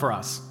you've done for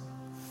us.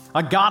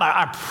 God,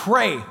 I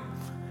pray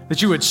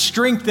that you would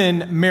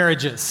strengthen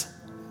marriages,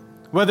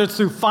 whether it's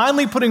through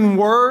finally putting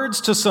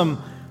words to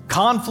some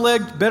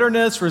conflict,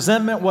 bitterness,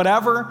 resentment,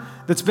 whatever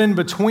that's been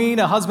between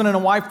a husband and a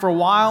wife for a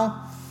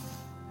while.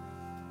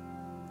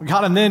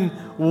 God, and then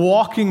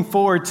walking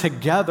forward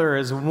together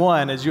as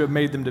one as you have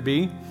made them to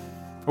be.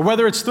 Or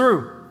whether it's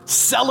through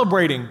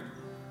celebrating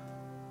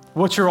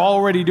what you're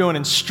already doing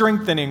and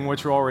strengthening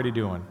what you're already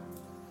doing.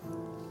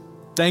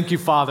 Thank you,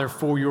 Father,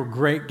 for your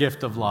great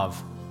gift of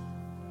love.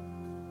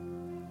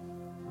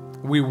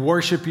 We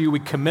worship you. We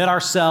commit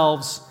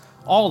ourselves,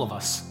 all of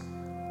us.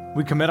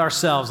 We commit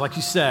ourselves, like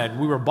you said,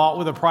 we were bought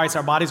with a price.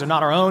 Our bodies are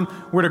not our own.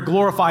 We're to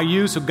glorify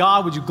you. So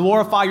God, would you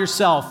glorify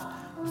yourself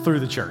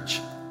through the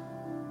church?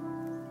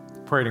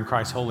 Pray it in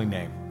Christ's holy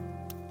name.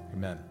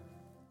 Amen.